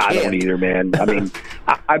 I don't either, man. I mean,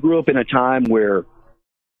 I grew up in a time where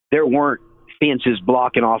there weren't fences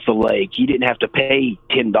blocking off the lake. You didn't have to pay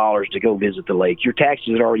 $10 to go visit the lake. Your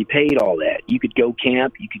taxes had already paid all that. You could go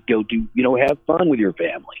camp. You could go do, have fun with your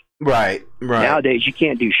family. Right. Nowadays, you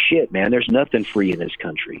can't do shit, man. There's nothing free in this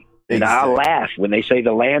country. And I laugh when they say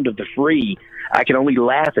the land of the free. I can only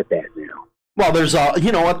laugh at that now. Well, there's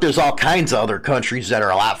there's all kinds of other countries that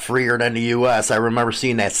are a lot freer than the U.S. I remember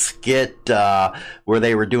seeing that skit where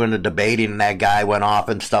they were doing the debating and that guy went off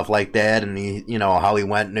and stuff like that, and how he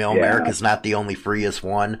went, America's not the only freest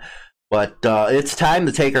one. But it's time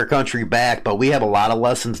to take our country back, but we have a lot of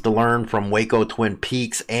lessons to learn from Waco Twin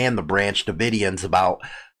Peaks and the Branch Davidians about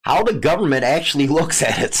how the government actually looks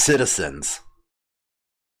at its citizens.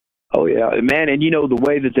 Oh, yeah, man, and the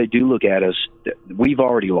way that they do look at us, we've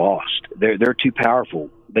already lost. They're too powerful.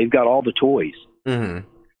 They've got all the toys. Mm-hmm.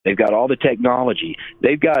 They've got all the technology.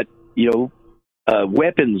 They've got,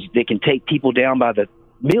 weapons that can take people down by the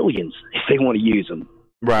millions if they want to use them.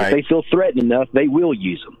 Right. If they feel threatened enough, they will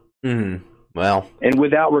use them. Mm-hmm. Well. And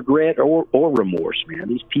without regret or remorse, man.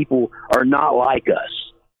 These people are not like us.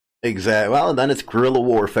 Exactly. Well, then it's guerrilla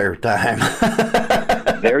warfare time.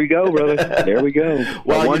 There you go, brother. There we go.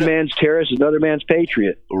 Well, one man's terrorist is another man's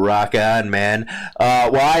patriot. Rock on, man.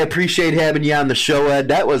 Well, I appreciate having you on the show, Ed.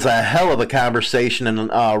 That was a hell of a conversation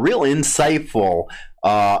and real insightful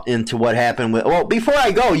into what happened with. Well, before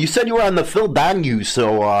I go, you said you were on the Phil Donahue,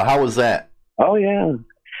 so how was that? Oh, yeah.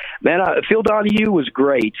 Man, Phil Donahue was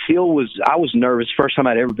great. I was nervous. First time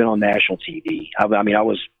I'd ever been on national TV. I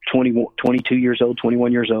was 22 years old,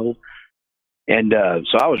 21 years old. And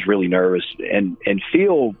so I was really nervous. And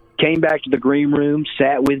Phil came back to the green room,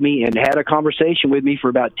 sat with me, and had a conversation with me for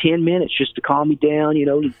about 10 minutes just to calm me down,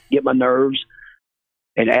 to get my nerves,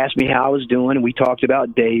 and asked me how I was doing. And we talked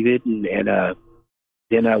about David. And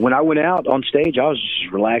then when I went out on stage, I was just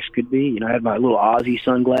as relaxed could be. I had my little Ozzy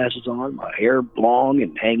sunglasses on, my hair long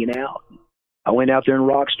and hanging out. I went out there in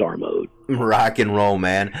rock star mode. Rock and roll,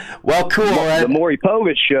 man. Well, cool. The Maury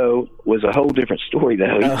Povich show was a whole different story,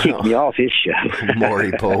 though. He kicked me off his show.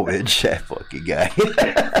 Maury Povich, that fucking guy.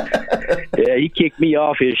 Yeah, he kicked me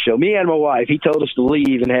off his show. Me and my wife. He told us to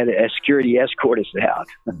leave and had a security escort us out.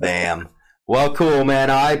 Damn. Well, cool,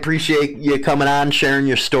 man. I appreciate you coming on, sharing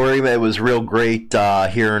your story. It was real great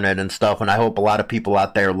hearing it and stuff, and I hope a lot of people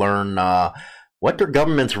out there learn what their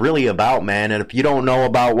government's really about, man. And if you don't know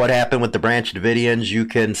about what happened with the Branch Davidians, you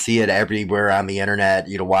can see it everywhere on the internet.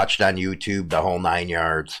 You can watch it on YouTube, the whole 9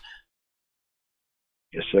 yards.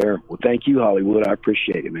 Yes, sir. Well, thank you, Hollywood. I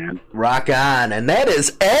appreciate it, man. Rock on. And that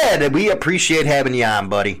is Ed, and we appreciate having you on,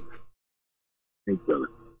 buddy. Thanks, brother.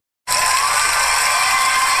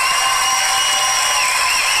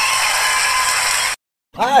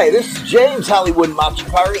 Hi, this is James Hollywood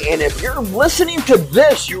Machikari, and if you're listening to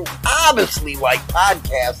this, you obviously like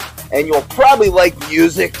podcasts, and you'll probably like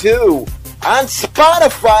music too. On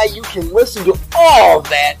Spotify, you can listen to all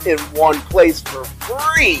that in one place for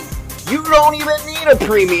free. You don't even need a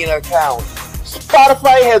premium account.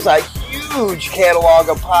 Spotify has a huge catalog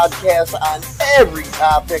of podcasts on every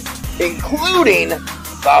topic, including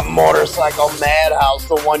the Motorcycle Madhouse,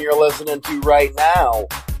 the one you're listening to right now.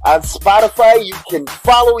 On Spotify, you can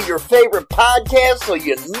follow your favorite podcast so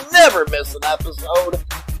you never miss an episode.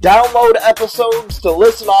 Download episodes to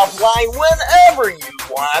listen offline whenever you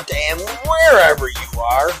want and wherever you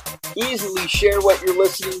are. Easily share what you're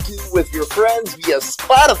listening to with your friends via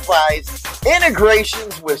Spotify's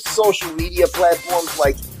integrations with social media platforms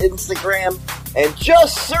like Instagram. And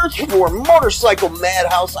just search for Motorcycle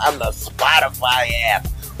Madhouse on the Spotify app.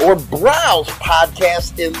 Or browse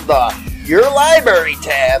podcasts in the Your Library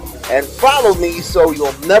tab and follow me so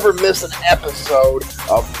you'll never miss an episode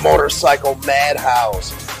of Motorcycle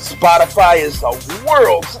Madhouse. Spotify is the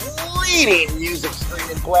world's leading music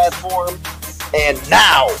streaming platform, and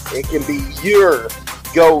now it can be your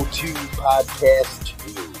go-to podcast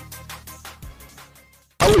too.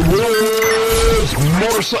 Hollywood's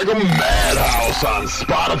Motorcycle Madhouse on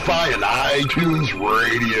Spotify and iTunes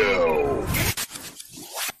Radio.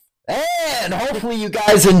 And hopefully you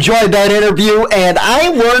guys enjoyed that interview, and I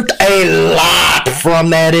learned a lot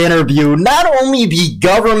from that interview. Not only the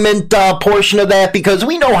government portion of that, because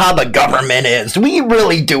we know how the government is. We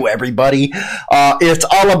really do, everybody. It's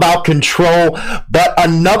all about control. But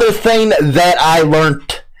another thing that I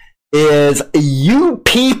learned is you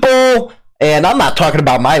people, and I'm not talking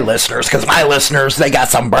about my listeners, because my listeners, they got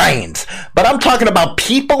some brains. But I'm talking about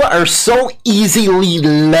people are so easily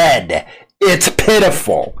led. It's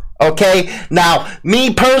pitiful. Okay, now,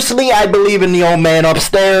 me personally, I believe in the old man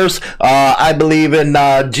upstairs. I believe in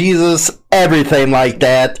Jesus, everything like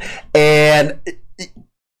that. And,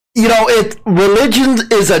 religion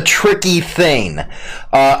is a tricky thing,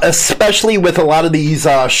 especially with a lot of these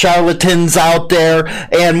charlatans out there,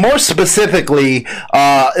 and more specifically,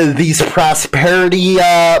 these prosperity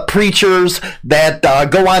preachers that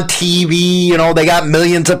go on TV. They got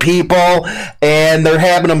millions of people, and they're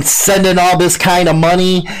having them sending all this kind of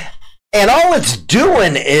money. And all it's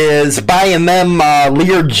doing is buying them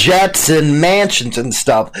Lear jets and mansions and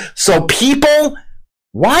stuff. So people,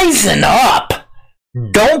 wisen up.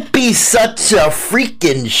 Don't be such a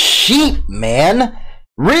freaking sheep, man.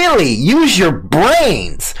 Really, use your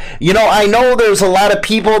brains. I know there's a lot of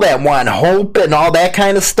people that want hope and all that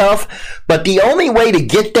kind of stuff, but the only way to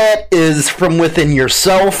get that is from within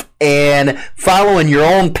yourself and following your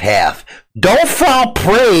own path. Don't fall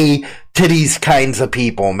prey to these kinds of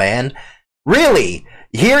people, man. Really.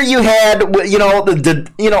 Here you had,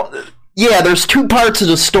 there's two parts of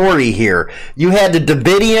the story here. You had the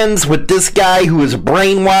Davidians with this guy who was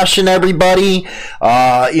brainwashing everybody.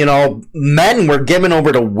 Men were given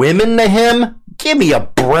over to women to him. Give me a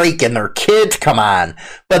break, and their kids, come on.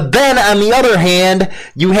 But then, on the other hand,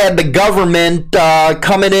 you had the government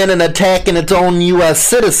coming in and attacking its own U.S.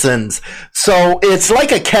 citizens. So it's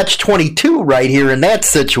like a catch-22 right here in that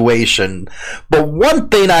situation. But one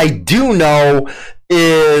thing I do know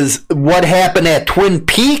is what happened at Twin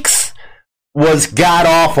Peaks was god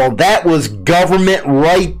awful. That was government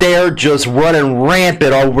right there, just running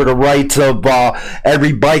rampant over the rights of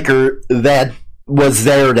every biker that was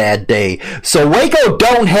there that day. So Waco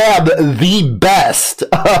don't have the best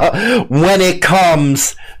when it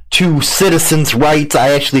comes to citizens' rights. I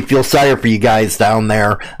actually feel sorry for you guys down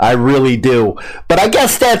there. I really do. But I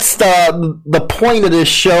guess that's the point of this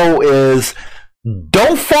show is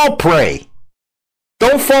don't fall prey.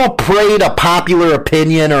 Don't fall prey to popular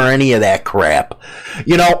opinion or any of that crap.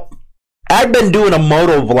 You know, I've been doing a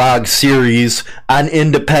moto vlog series on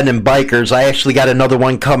independent bikers. I actually got another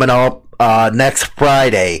one coming up next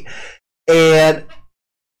Friday. And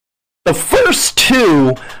the first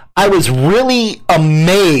two, I was really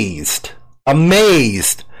amazed.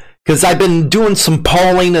 Because I've been doing some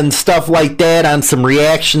polling and stuff like that on some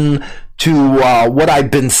reaction to what I've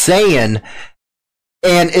been saying.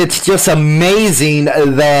 And it's just amazing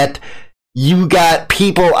that you got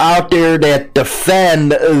people out there that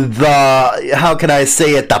defend the, how can I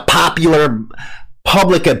say it, the popular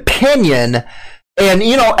public opinion. And,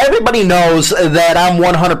 you know, everybody knows that I'm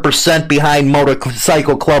 100% behind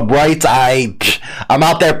Motorcycle Club rights. I'm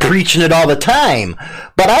out there preaching it all the time.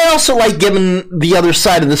 But I also like giving the other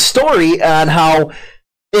side of the story on how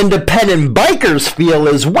independent bikers feel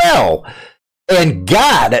as well. And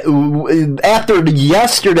God, after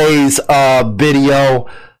yesterday's video,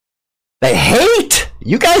 the hate.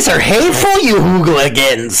 You guys are hateful, you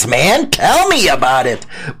hooligans, man. Tell me about it.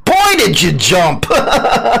 Boy, did you jump. You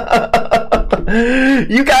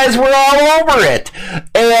guys were all over it.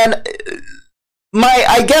 And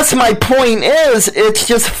I guess my point is, it's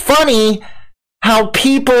just funny how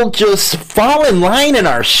people just fall in line and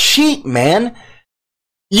are sheep, man.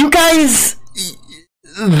 You guys...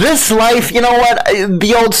 This life, you know what?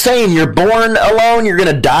 The old saying, you're born alone, you're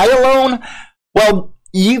going to die alone. Well,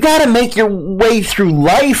 you got to make your way through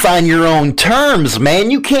life on your own terms,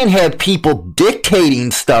 man. You can't have people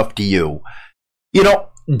dictating stuff to you. You know,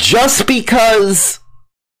 just because,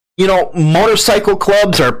 you know, motorcycle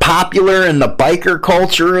clubs are popular in the biker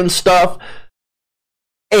culture and stuff.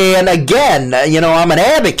 And again, you know, I'm an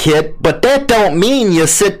advocate, but that don't mean you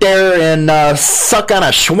sit there and suck on a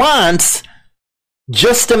schwanz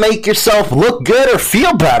just to make yourself look good or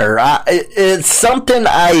feel better. It's something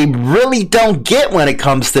I really don't get when it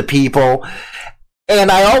comes to people. And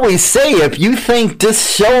I always say, if you think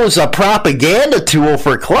this show's a propaganda tool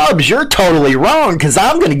for clubs, you're totally wrong, because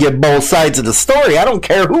I'm going to give both sides of the story. I don't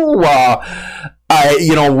care who,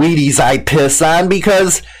 Wheaties I piss on,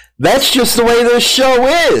 because that's just the way this show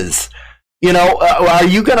is. You know, are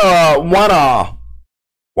you going to want to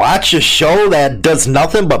watch a show that does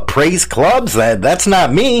nothing but praise clubs? That's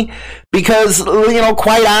not me, because, you know,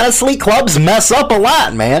 quite honestly, clubs mess up a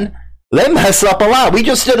lot, man. They mess up a lot. We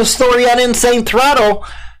just did a story on Insane Throttle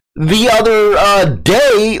the other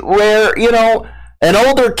day where, you know, an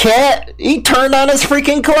older cat, he turned on his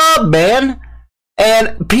freaking club, man.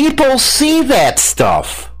 And people see that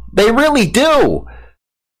stuff. They really do.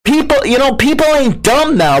 People ain't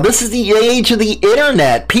dumb now. This is the age of the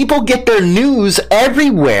internet. People get their news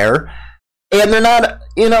everywhere, and they're not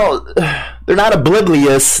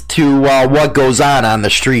oblivious to what goes on the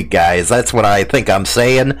street, guys. That's what I think I'm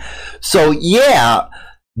saying. So, yeah,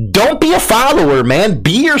 don't be a follower, man.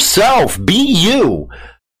 Be yourself. Be you.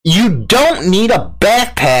 You don't need a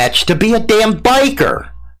back patch to be a damn biker.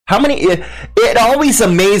 It always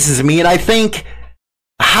amazes me, and I think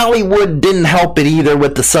Hollywood didn't help it either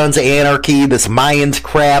with the Sons of Anarchy, this Mayans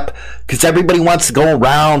crap, because everybody wants to go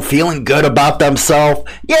around feeling good about themselves.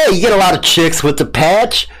 Yeah, you get a lot of chicks with the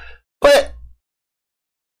patch, but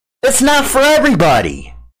it's not for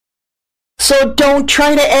everybody. So don't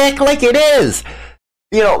try to act like it is.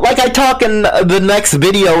 You know, like I talk in the next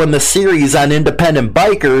video in the series on independent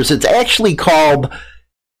bikers, it's actually called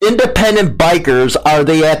Independent Bikers, Are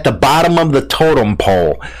They at the Bottom of the Totem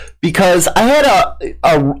Pole? Because I had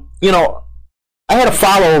a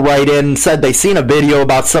follower write in and said they seen a video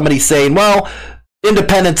about somebody saying, well,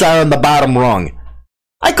 independents are on the bottom rung.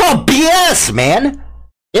 I call BS, man.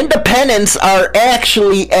 Independents are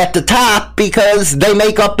actually at the top because they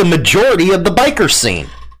make up the majority of the biker scene.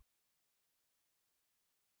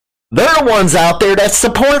 They're the ones out there that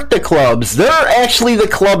support the clubs. They're actually the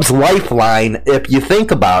club's lifeline, if you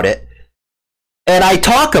think about it. And I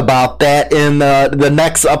talk about that in the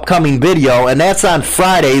next upcoming video, and that's on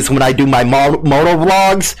Fridays when I do my moto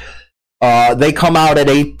vlogs. They come out at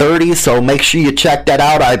 8:30, so make sure you check that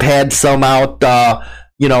out. I've had some out, the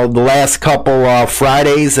last couple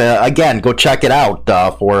Fridays. Again, go check it out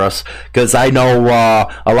for us, because I know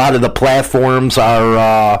a lot of the platforms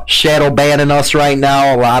are shadow banning us right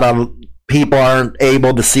now. A lot of people aren't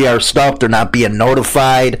able to see our stuff. They're not being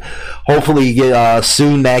notified. Hopefully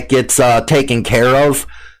soon that gets taken care of.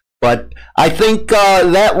 But I think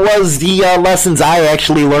that was the lessons I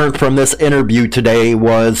actually learned from this interview today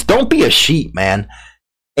was don't be a sheep, man.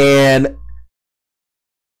 And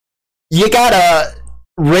you gotta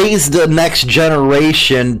raise the next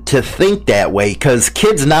generation to think that way, because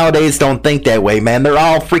kids nowadays don't think that way, man. They're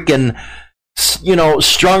all freaking,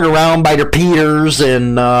 strung around by their peers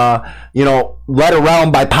and, led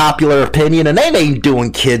around by popular opinion, and that ain't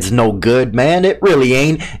doing kids no good, man. It really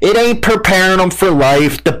ain't. It ain't preparing them for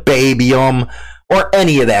life, to baby them, or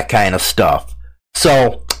any of that kind of stuff.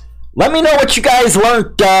 So, let me know what you guys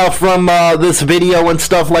learned from this video and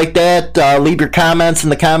stuff like that. Leave your comments in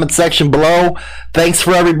the comment section below. Thanks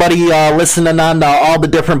for everybody listening on all the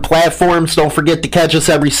different platforms. Don't forget to catch us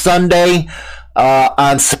every Sunday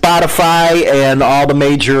on Spotify and all the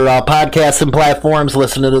major podcasting platforms.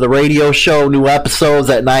 Listening to the radio show, new episodes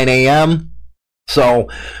at 9 a.m. So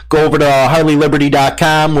go over to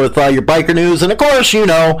HarleyLiberty.com with your biker news. And of course,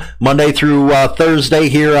 Monday through Thursday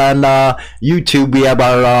here on YouTube, we have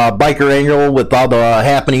our biker angle with all the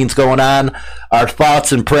happenings going on. Our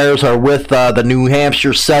thoughts and prayers are with the New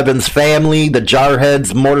Hampshire Sevens family, the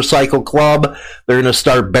Jarheads Motorcycle Club. They're going to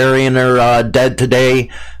start burying their dead today.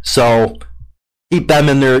 So keep them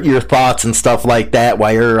in your thoughts and stuff like that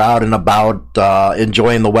while you're out and about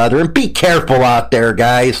enjoying the weather. And be careful out there,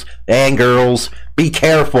 guys and girls. Be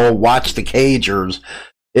careful. Watch the cagers.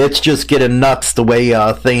 It's just getting nuts the way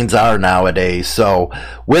things are nowadays. So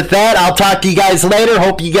with that, I'll talk to you guys later.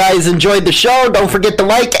 Hope you guys enjoyed the show. Don't forget to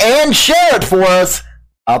like and share it for us.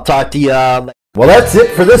 I'll talk to you later. Well, that's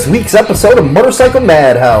it for this week's episode of Motorcycle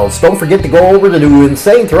Madhouse. Don't forget to go over to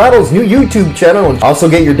Insane Throttle's new YouTube channel and also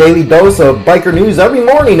get your daily dose of biker news every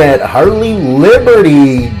morning at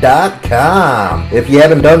HarleyLiberty.com. If you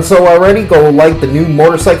haven't done so already, go like the new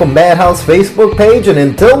Motorcycle Madhouse Facebook page. And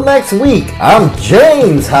until next week, I'm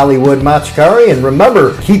James Hollywood Machikari, and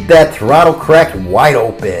remember, keep that throttle cracked wide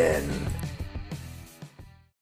open.